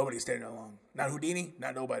 Nobody's staying that long. Not Houdini,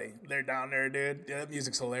 not nobody. They're down there, dude. Yeah, that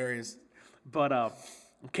music's hilarious. But,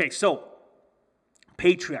 okay, so,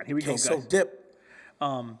 Patreon. Here we go, guys. So dip.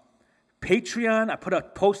 Patreon, I put a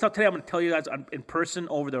post out today. I'm going to tell you guys in person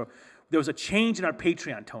there was a change in our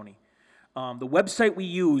Patreon, Tony. The website we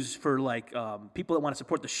use for people that want to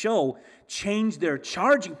support the show changed their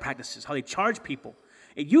charging practices, how they charge people.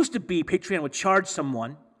 It used to be Patreon would charge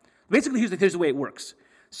someone. Basically, here's the way it works.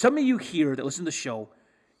 Some of you here that listen to the show,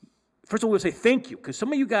 first of all, we'll say thank you, because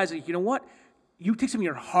some of you guys are like, you know what? You take some of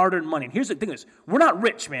your hard-earned money. And here's the thing is, we're not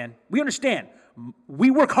rich, man. We understand.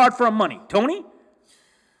 We work hard for our money. Tony?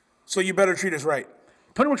 So you better treat us right.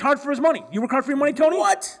 Tony works hard for his money. You work hard for your money, Tony?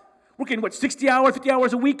 What? Working, 60 hours, 50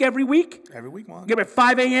 hours a week every week? Every week, man. Get up at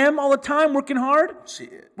 5 a.m. all the time, working hard?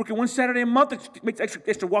 Shit. Working one Saturday a month, it makes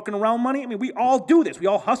extra walking around money. I mean, we all do this. We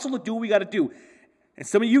all hustle to do what we got to do. And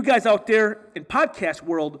some of you guys out there in podcast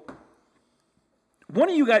world, one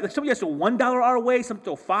of you guys, some of you guys throw $1 our way, some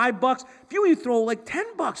throw $5. A few of you throw like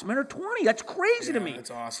 $10, man, or 20. That's crazy to me. That's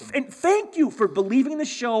awesome. And thank you for believing in the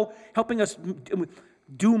show, helping us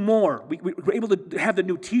do more. We're able to have the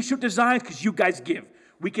new T-shirt designs because you guys give.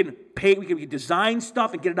 We can design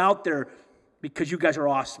stuff and get it out there because you guys are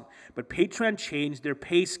awesome. But Patreon changed their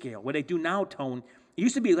pay scale. What they do now, Tone, it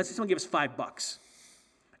used to be, let's say someone gives us $5.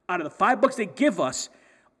 Out of the $5 they give us,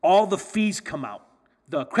 all the fees come out.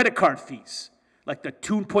 The credit card fees, like the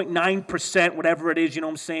 2.9%, whatever it is, you know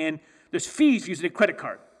what I'm saying? There's fees for using a credit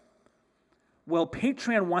card. Well,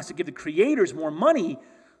 Patreon wants to give the creators more money,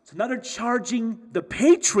 so now they're charging the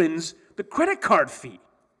patrons the credit card fee.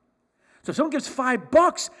 So if someone gives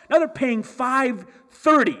 $5, now they're paying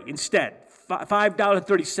 $5.30 instead,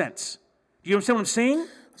 $5.30. Do you understand what I'm saying?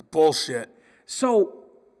 It's bullshit. So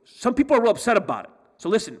some people are real upset about it. So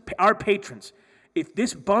listen, our patrons, if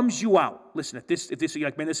this bums you out, listen, if this you're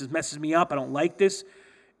like, man, this messes me up, I don't like this.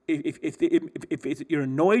 If you're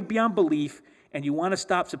annoyed beyond belief and you want to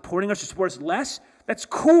stop supporting us or support us less, that's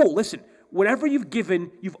cool. Listen, whatever you've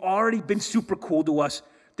given, you've already been super cool to us.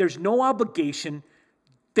 There's no obligation.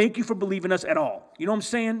 Thank you for believing us at all. You know what I'm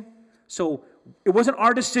saying? So it wasn't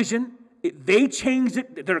our decision. They changed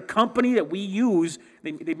it. They're a company that we use.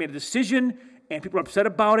 They made a decision, and people are upset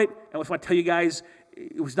about it. And I just want to tell you guys,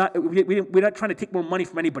 it was not. We're not trying to take more money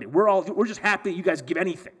from anybody. We're just happy that you guys give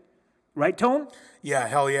anything, right, Tone? Yeah,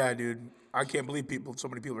 hell yeah, dude. I can't believe so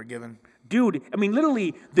many people are giving. Dude, I mean,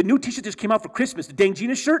 literally, the new T-shirt just came out for Christmas. The Dang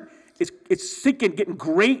Gina shirt, it's getting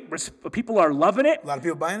great. People are loving it. A lot of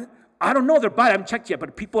people buying it? I don't know if they're buying it. I haven't checked yet,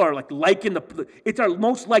 but people are liking it's our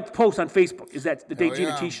most liked post on Facebook, is that the Dang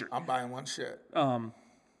Gina T-shirt. I'm buying one shit.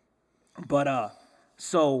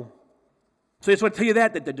 So I just want to tell you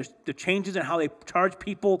that the changes in how they charge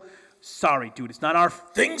people, sorry, dude, it's not our...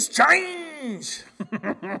 Things change!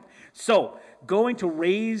 So, going to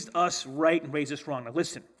Raise Us Right and Raise Us Wrong. Now,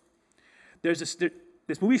 listen,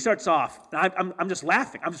 this movie starts off, and I'm just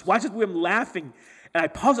laughing. I'm just watching this movie, I'm laughing, and I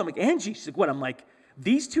pause, I'm like, Angie, she's like, what? I'm like,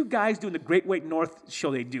 these two guys doing the Great White North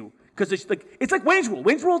show they do, because it's like Wayne's World.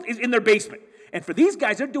 Wayne's World is in their basement. And for these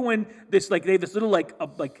guys, they're doing this, they have this little,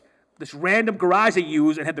 this random garage they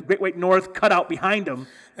use and have the Great White North cut out behind them.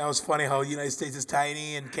 That was funny how the United States is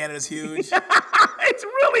tiny and Canada's huge. It's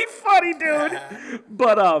really funny, dude. Yeah.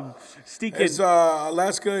 But it's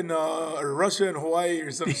Alaska and or Russia and Hawaii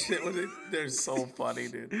or some shit. They're so funny,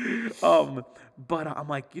 dude. But I'm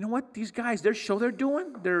like, you know what? These guys, their show they're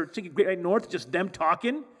doing, they're taking Great White North, just them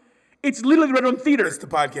talking. It's literally Red Room Theater. It's the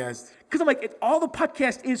podcast. Because I'm like, all the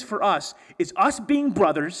podcast is for us is us being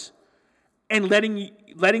brothers and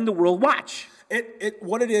letting the world watch.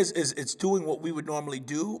 What it is it's doing what we would normally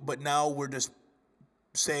do, but now we're just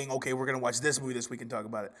saying, okay, we're going to watch this movie this week and talk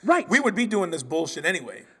about it. Right. We would be doing this bullshit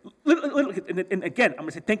anyway. And again, I'm going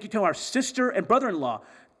to say thank you to our sister and brother-in-law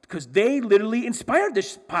because they literally inspired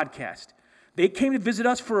this podcast. They came to visit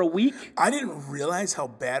us for a week. I didn't realize how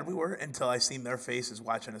bad we were until I seen their faces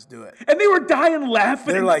watching us do it. And they were dying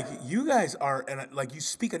laughing. They're like, you guys are, and like you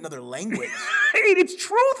speak another language. It's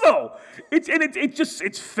true though.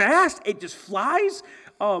 It's fast. It just flies.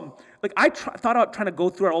 Like I thought about trying to go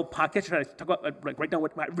through our old podcast, trying to talk about like right now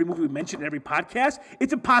what every movie we mentioned in every podcast.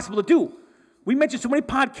 It's impossible to do. We mention so many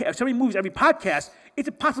podcasts, so many movies every podcast. It's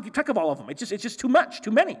impossible to keep track of all of them. It's just too much,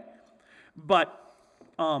 too many. But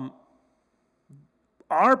our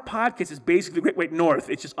podcast is basically Great White North.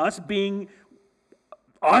 It's just us being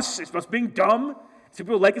us. It's us being dumb. Some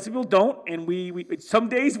people like it, some people don't. And we some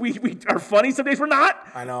days we are funny, some days we're not.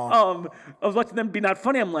 I know. I was watching them be not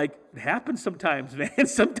funny. I'm like, it happens sometimes, man.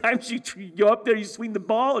 Sometimes you go up there, you swing the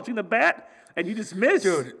ball or swing the bat, and you just miss.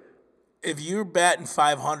 Dude, if you're batting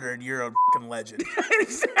 500, you're a fucking legend.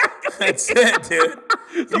 Exactly. That's it, dude.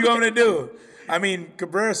 What you want me to do? I mean,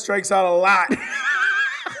 Cabrera strikes out a lot.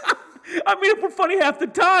 I mean, if we're funny half the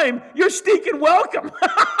time, you're stinking welcome.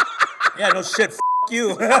 Yeah, no shit. You.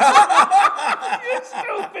 You're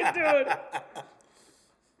stupid, dude.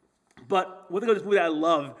 But one thing about this movie that I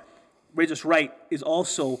love, Raise Us Right, is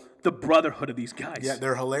also the brotherhood of these guys. Yeah,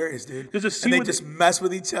 they're hilarious, dude. There's a scene and they just mess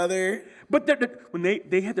with each other. But when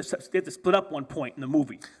they had to split up one point in the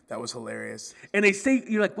movie. That was hilarious. And they say,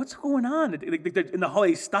 you're like, what's going on? They're in the hall,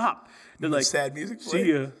 they stop. They're like, sad music.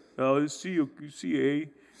 See ya. Oh, see you, eh?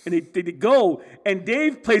 And they go, and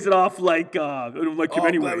Dave plays it off like I don't like him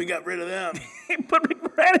anyway. Glad we got rid of them. But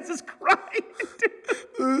McManus is crying.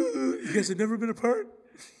 You guys have never been apart?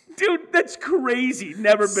 Dude, that's crazy.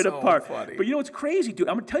 Never been apart. Funny. But you know what's crazy, dude?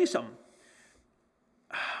 I'm going to tell you something.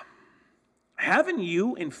 Having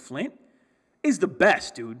you in Flint is the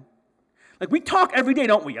best, dude. Like, we talk every day,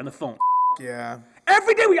 don't we, on the phone? Yeah.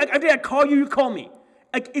 Every day I call you, you call me.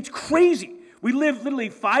 Like, it's crazy. We live literally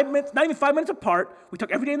 5 minutes, not even 5 minutes apart. We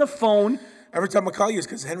talk every day on the phone. Every time I call you, it's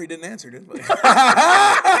because Henry didn't answer, dude.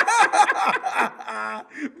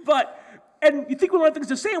 And you think we don't have things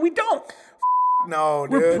to say, and we don't. No,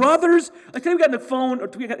 dude. We're brothers. Like today we got on the phone, or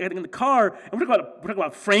we got in the car, and we're talking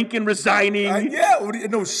about Franken resigning. Yeah,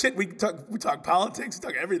 no shit. We talk politics. We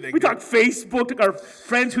talk everything. We talk Facebook. Talk our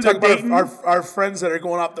friends who they're dating. Our friends that are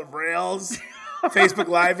going off the rails. Facebook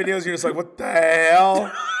Live videos. You're just like, what the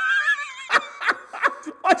hell?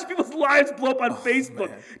 Watch people's lives blow up on Facebook.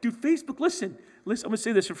 Man. Dude, Facebook, listen, I'm going to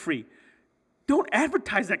say this for free. Don't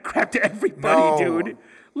advertise that crap to everybody, dude.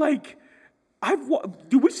 Like,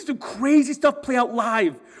 we've seen some crazy stuff play out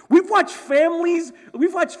live. We've watched families,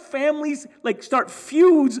 like, start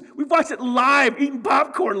feuds. We've watched it live, eating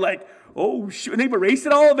popcorn, like, oh, shoot. And they erase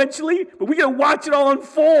it all eventually, but we got to watch it all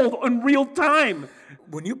unfold in real time.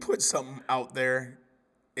 When you put something out there,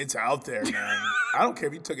 it's out there, man. I don't care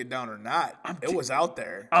if you took it down or not. It was out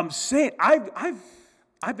there. I'm saying, I've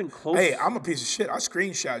been close. Hey, I'm a piece of shit. I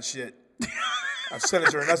screenshot shit. I've sent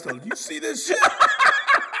it to Ernesto. You see this shit?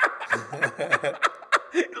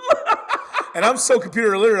 And I'm so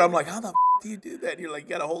computer illiterate. I'm like, how the f*** do you do that? And you're like, you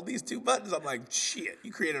gotta hold these two buttons. I'm like, shit,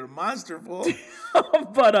 you created a monster, fool.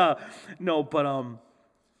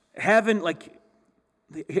 Having like,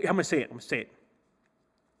 I'm gonna say it.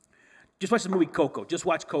 Just watch the movie Coco. Just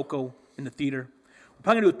watch Coco in the theater. We're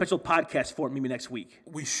probably gonna do a special podcast for it maybe next week.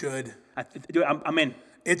 We should. I'm in.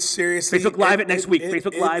 It's seriously. Facebook Live it next week.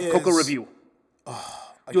 Facebook Live Coco review.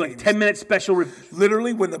 Do like 10-minute special review.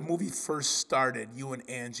 Literally, when the movie first started, you and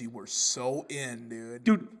Angie were so in, dude.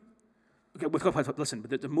 Dude, okay, listen,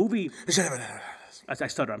 but the movie. I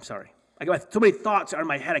stutter. I'm sorry. I got so many thoughts are in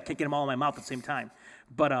my head. I can't get them all in my mouth at the same time.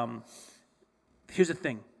 But here's the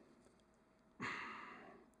thing.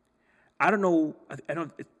 I don't know.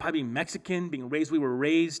 It's probably being Mexican, being raised. We were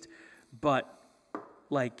raised, but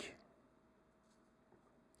like,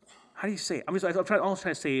 how do you say it? All I'm trying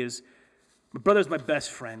to say is, my brother's my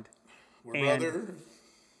best friend. We're brother.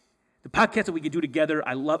 The podcast that we can do together,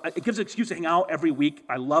 I love. It gives us an excuse to hang out every week.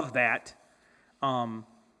 I love that.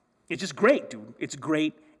 It's just great, dude. It's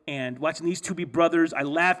great. And watching these two be brothers, I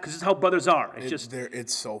laugh because this is how brothers are.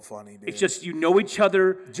 It's so funny, dude. It's just you know each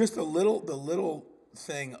other. Just the little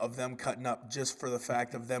thing of them cutting up just for the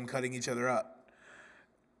fact of them cutting each other up.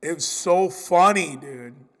 It was so funny,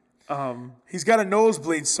 dude. He's got a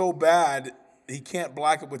nosebleed so bad he can't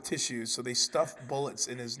block it with tissues, so they stuff bullets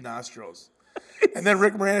in his nostrils. And then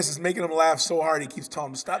Rick Moranis is making him laugh so hard he keeps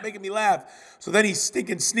telling him, "Stop making me laugh." So then he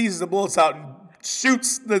sneezes the bullets out and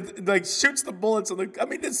shoots the bullets. I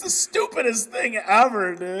mean, it's the stupidest thing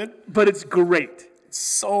ever, dude. But it's great. It's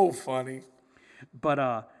so funny.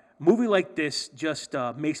 But movie like this just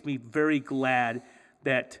makes me very glad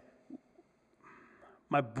that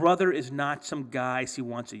my brother is not some guy I see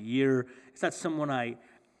once a year. It's not someone I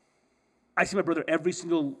see my brother every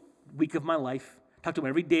single week of my life. Talk to him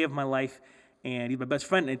every day of my life, and he's my best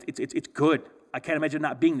friend. It's good. I can't imagine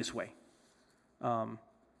not being this way.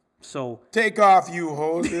 So take off, you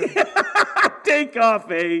hoser. Take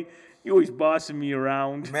off, eh? You always bossing me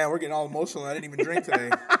around. Man, we're getting all emotional. I didn't even drink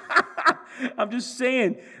today. I'm just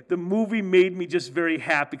saying, the movie made me just very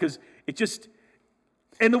happy because it just,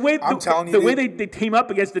 and the way the way they team up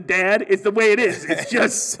against the dad is the way it is. It's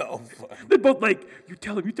just so fun. They're both like, you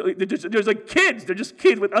tell him. There's like kids. They're just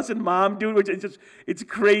kids with us and mom, dude. Which is it's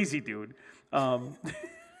crazy, dude.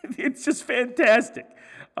 It's just fantastic.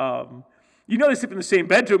 You know they sleep in the same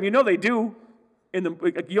bedroom. You know they do. You don't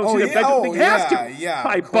see their bedroom. They have to. Yeah,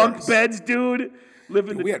 probably bunk beds, dude.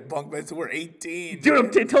 We had bunk beds until we were 18.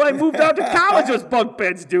 Dude, until I moved out to college, it was bunk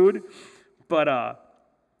beds, dude. But remember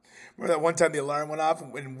that one time the alarm went off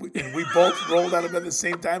and we both rolled out of bed at the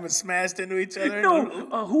same time and smashed into each other?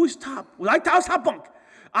 No, who was top? I was top bunk.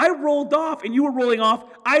 I rolled off and you were rolling off.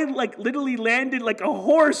 I literally landed like a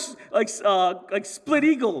horse, like split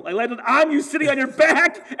eagle. I landed on you, sitting on your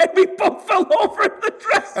back, and we both fell over the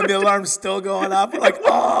dresser. And the alarm's still going off. We're like,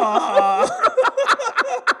 oh.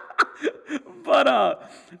 But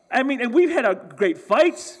I mean, and we've had great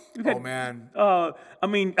fights. Man. I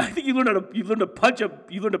mean, I think you learned to punch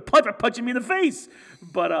by punching me in the face.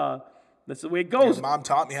 But that's the way it goes. Yeah, Mom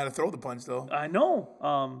taught me how to throw the punch, though. I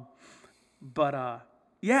know.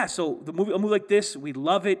 Yeah, so a movie like this, we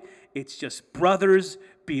love it. It's just brothers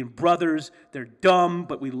being brothers. They're dumb,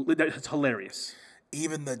 but it's hilarious.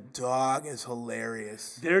 Even the dog is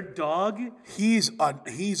hilarious. Their dog? He's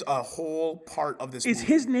a whole part of this movie. Is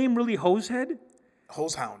his name really Hosehead?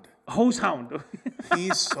 Hosehound. Hosehound.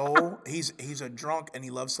 He's a drunk and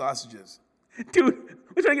he loves sausages. Dude,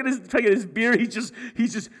 we're trying to get his beer. He's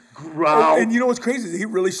just growling. Oh, and you know what's crazy? He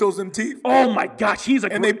really shows them teeth. Oh my gosh,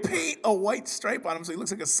 and they paint a white stripe on him so he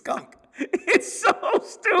looks like a skunk. It's so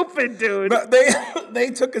stupid, dude. But they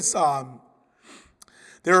took us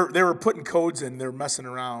they were putting codes in. They're messing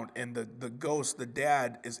around, and the ghost, the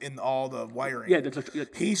dad, is in all the wiring. Yeah,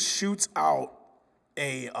 he shoots out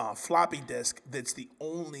a floppy disk that's the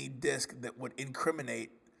only disk that would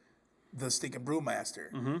incriminate the stinking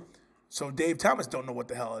brewmaster. Mm-hmm. So Dave Thomas don't know what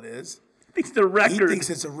the hell it is. He thinks the record. He thinks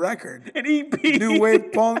it's a record. An EP. New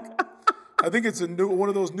wave punk. I think it's one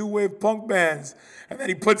of those new wave punk bands. And then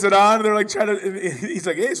he puts it on, and they're like he's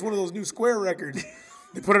like, hey, it's one of those new Square records.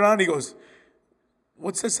 They put it on, and he goes,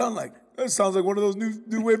 what's that sound like? That sounds like one of those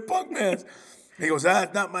new wave punk bands. And he goes,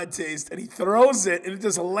 it's not my taste. And he throws it, and it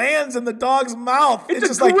just lands in the dog's mouth. It's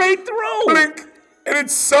just a great throw. Blink. And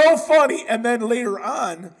it's so funny. And then later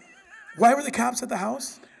on, why were the cops at the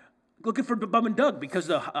house? Looking for Bum and Doug because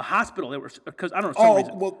the hospital. Because I don't know. For some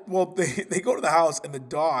reason. Well, they go to the house and the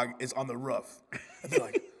dog is on the roof, and they're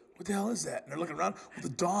like, "What the hell is that?" And they're looking around. Well, the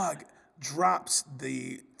dog drops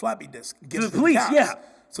the floppy disk, and gives to the police. Cops, yeah,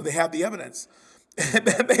 so they have the evidence, and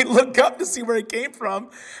then they look up to see where it came from,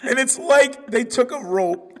 and it's like they took a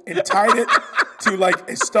rope and tied it to like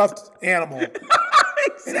a stuffed animal,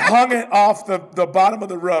 and hung it off the bottom of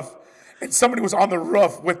the roof, and somebody was on the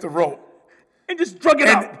roof with the rope. And just drug it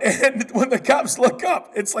up. And when the cops look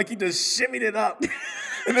up, it's like he just shimmied it up.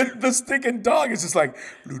 And then the stinking dog is just like,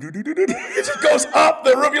 it just goes up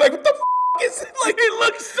the roof. You're like, what the f*** is it? Like, it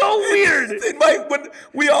looks so weird. When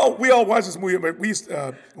we all watched this movie. We used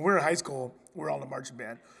when we were in high school, we were all in a marching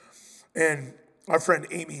band. And our friend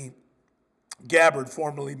Amy Gabbard,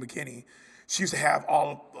 formerly McKinney, she used to have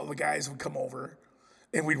all the guys would come over.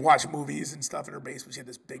 And we'd watch movies and stuff in her basement. She had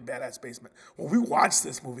this big badass basement. Well, we watched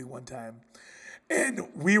this movie one time. And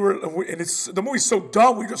the movie's so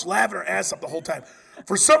dumb, we were just laughing our ass off the whole time.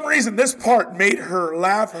 For some reason, this part made her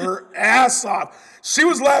laugh her ass off. She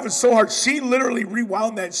was laughing so hard, she literally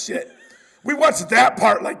rewound that shit. We watched that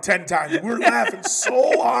part like 10 times. We were laughing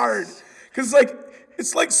so hard. Because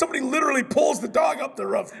it's like somebody literally pulls the dog up the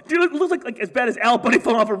roof. Dude, it looks like as bad as Al Bundy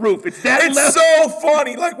falling off a roof. It's so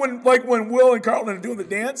funny. Like when Will and Carlton are doing the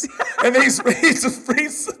dance, and he's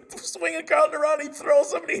swinging Carlton around, he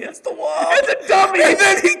throws him and he hits the wall. It's a dummy. And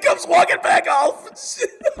then he comes walking back off.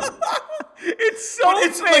 It's so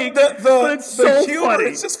fake, like but it's so humor, funny.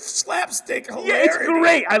 It's just slapstick hilarity. Yeah, it's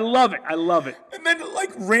great. I love it. And then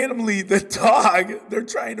randomly, the dog, they're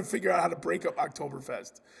trying to figure out how to break up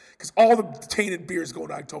Oktoberfest. Because all the tainted beers go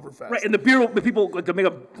to Oktoberfest. Right, and the people to make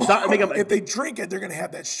them. If they drink it, they're going to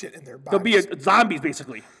have that shit in their bodies. They'll be zombies,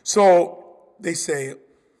 basically. So they say,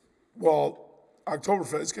 well,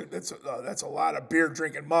 Oktoberfest, that's a lot of beer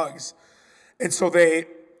drinking mugs. And so they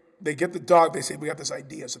get the dog. They say, we got this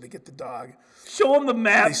idea. So they get the dog. Show him the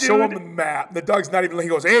map, They show him the map. The dog's not even, he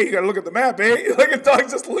goes, hey, you got to look at the map, eh? Like, the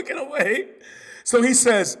dog's just looking away. So he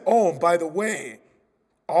says, oh, by the way,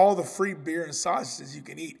 all the free beer and sausages you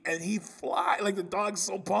can eat. And he flies, like the dog's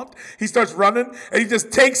so pumped. He starts running and he just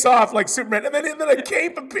takes off like Superman. And then a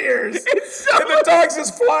cape appears. And the dog's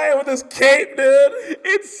just flying with this cape, dude.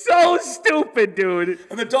 It's so stupid, dude.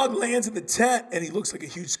 And the dog lands in the tent and he looks like a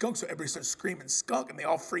huge skunk. So everybody starts screaming skunk and they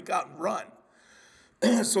all freak out and run.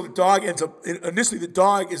 So the dog ends up, initially the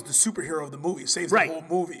dog is the superhero of the movie. Saves the whole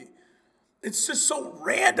movie. It's just so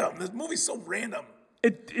random. This movie's so random.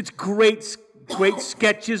 It's great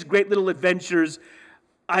sketches, great little adventures.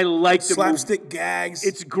 I like the slapstick gags.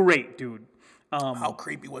 It's great, dude. How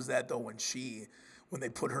creepy was that though when they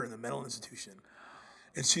put her in the mental institution,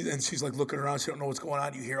 and she's like looking around, she don't know what's going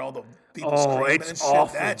on. You hear all the people screaming and shit.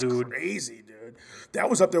 Awful, That's dude. crazy, dude. That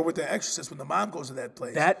was up there with The Exorcist when the mom goes to that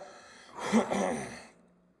place. That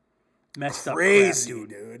messed up, crazy, crap,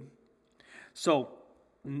 dude. So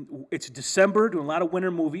it's December, doing a lot of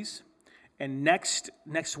winter movies, and next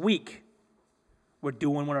week we're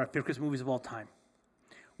doing one of our favorite Christmas movies of all time.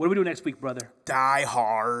 What are we doing next week, brother? Die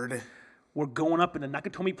Hard. We're going up in the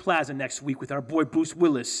Nakatomi Plaza next week with our boy Bruce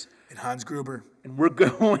Willis. And Hans Gruber. And we're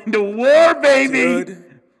going to war, baby!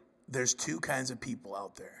 Dude, there's two kinds of people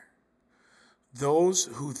out there. Those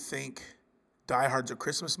who think Die Hard's a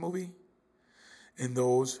Christmas movie, and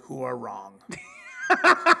those who are wrong.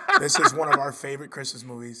 This is one of our favorite Christmas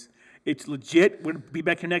movies. It's legit. We're going to be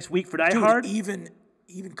back here next week for Die Hard. Even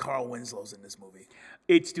Carl Winslow's in this movie.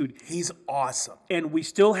 Dude. He's awesome. And we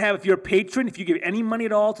still have, if you're a patron, if you give any money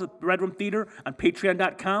at all to the Red Room Theater on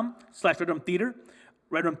patreon.com/Red Room Theater,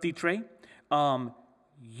 Red Room Theatre,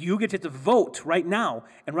 you get to vote right now.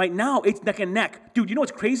 And right now, it's neck and neck. Dude, you know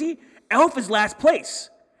what's crazy? Elf is last place.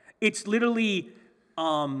 It's literally,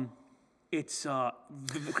 Elf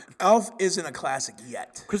isn't a classic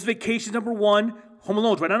yet. Christmas Vacation #1, Home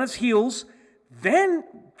Alone's right on its heels. Then,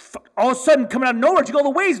 all of a sudden, coming out of nowhere, Jingle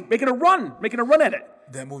All the Ways, making a run at it.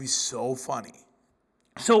 That movie's so funny.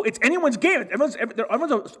 So it's anyone's game. Everyone's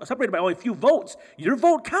separated by only a few votes. Your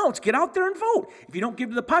vote counts. Get out there and vote. If you don't give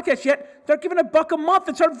to the podcast yet, start giving $1 a month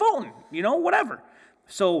and start voting. Whatever.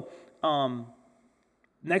 So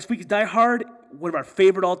next week is Die Hard, one of our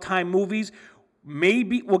favorite all-time movies.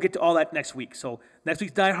 Maybe we'll get to all that next week. So next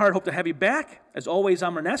week's Die Hard. Hope to have you back. As always,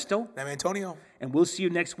 I'm Ernesto. I'm Antonio. And we'll see you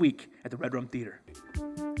next week at the Red Room Theater.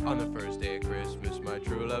 On the first day of Christmas, my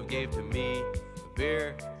true love gave to me a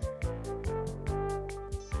beer.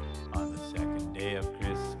 On the second day of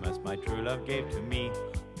Christmas, my true love gave to me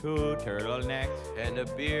 2 turtlenecks and a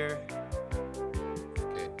beer.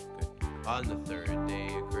 Okay, good. On the third day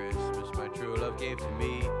of Christmas, my true love gave to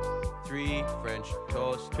me 3 French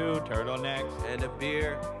toasts, 2 turtlenecks, and a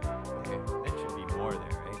beer. Okay, that should be more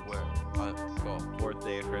there, right? Where? Go. Fourth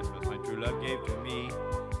day of Christmas, my true love gave to me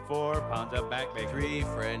 4 pounds of back bacon, 3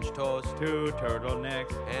 French toasts, 2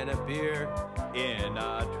 turtlenecks, and a beer in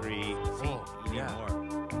a tree. See, you need more.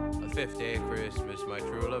 On the fifth day of Christmas, my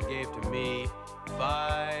true love gave to me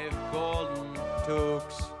 5 golden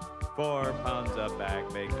toques, 4 pounds of back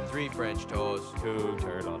bacon, 3 French toasts, 2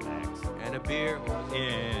 turtlenecks, and a beer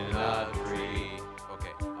in a tree.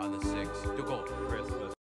 Okay, on the 6th, to go.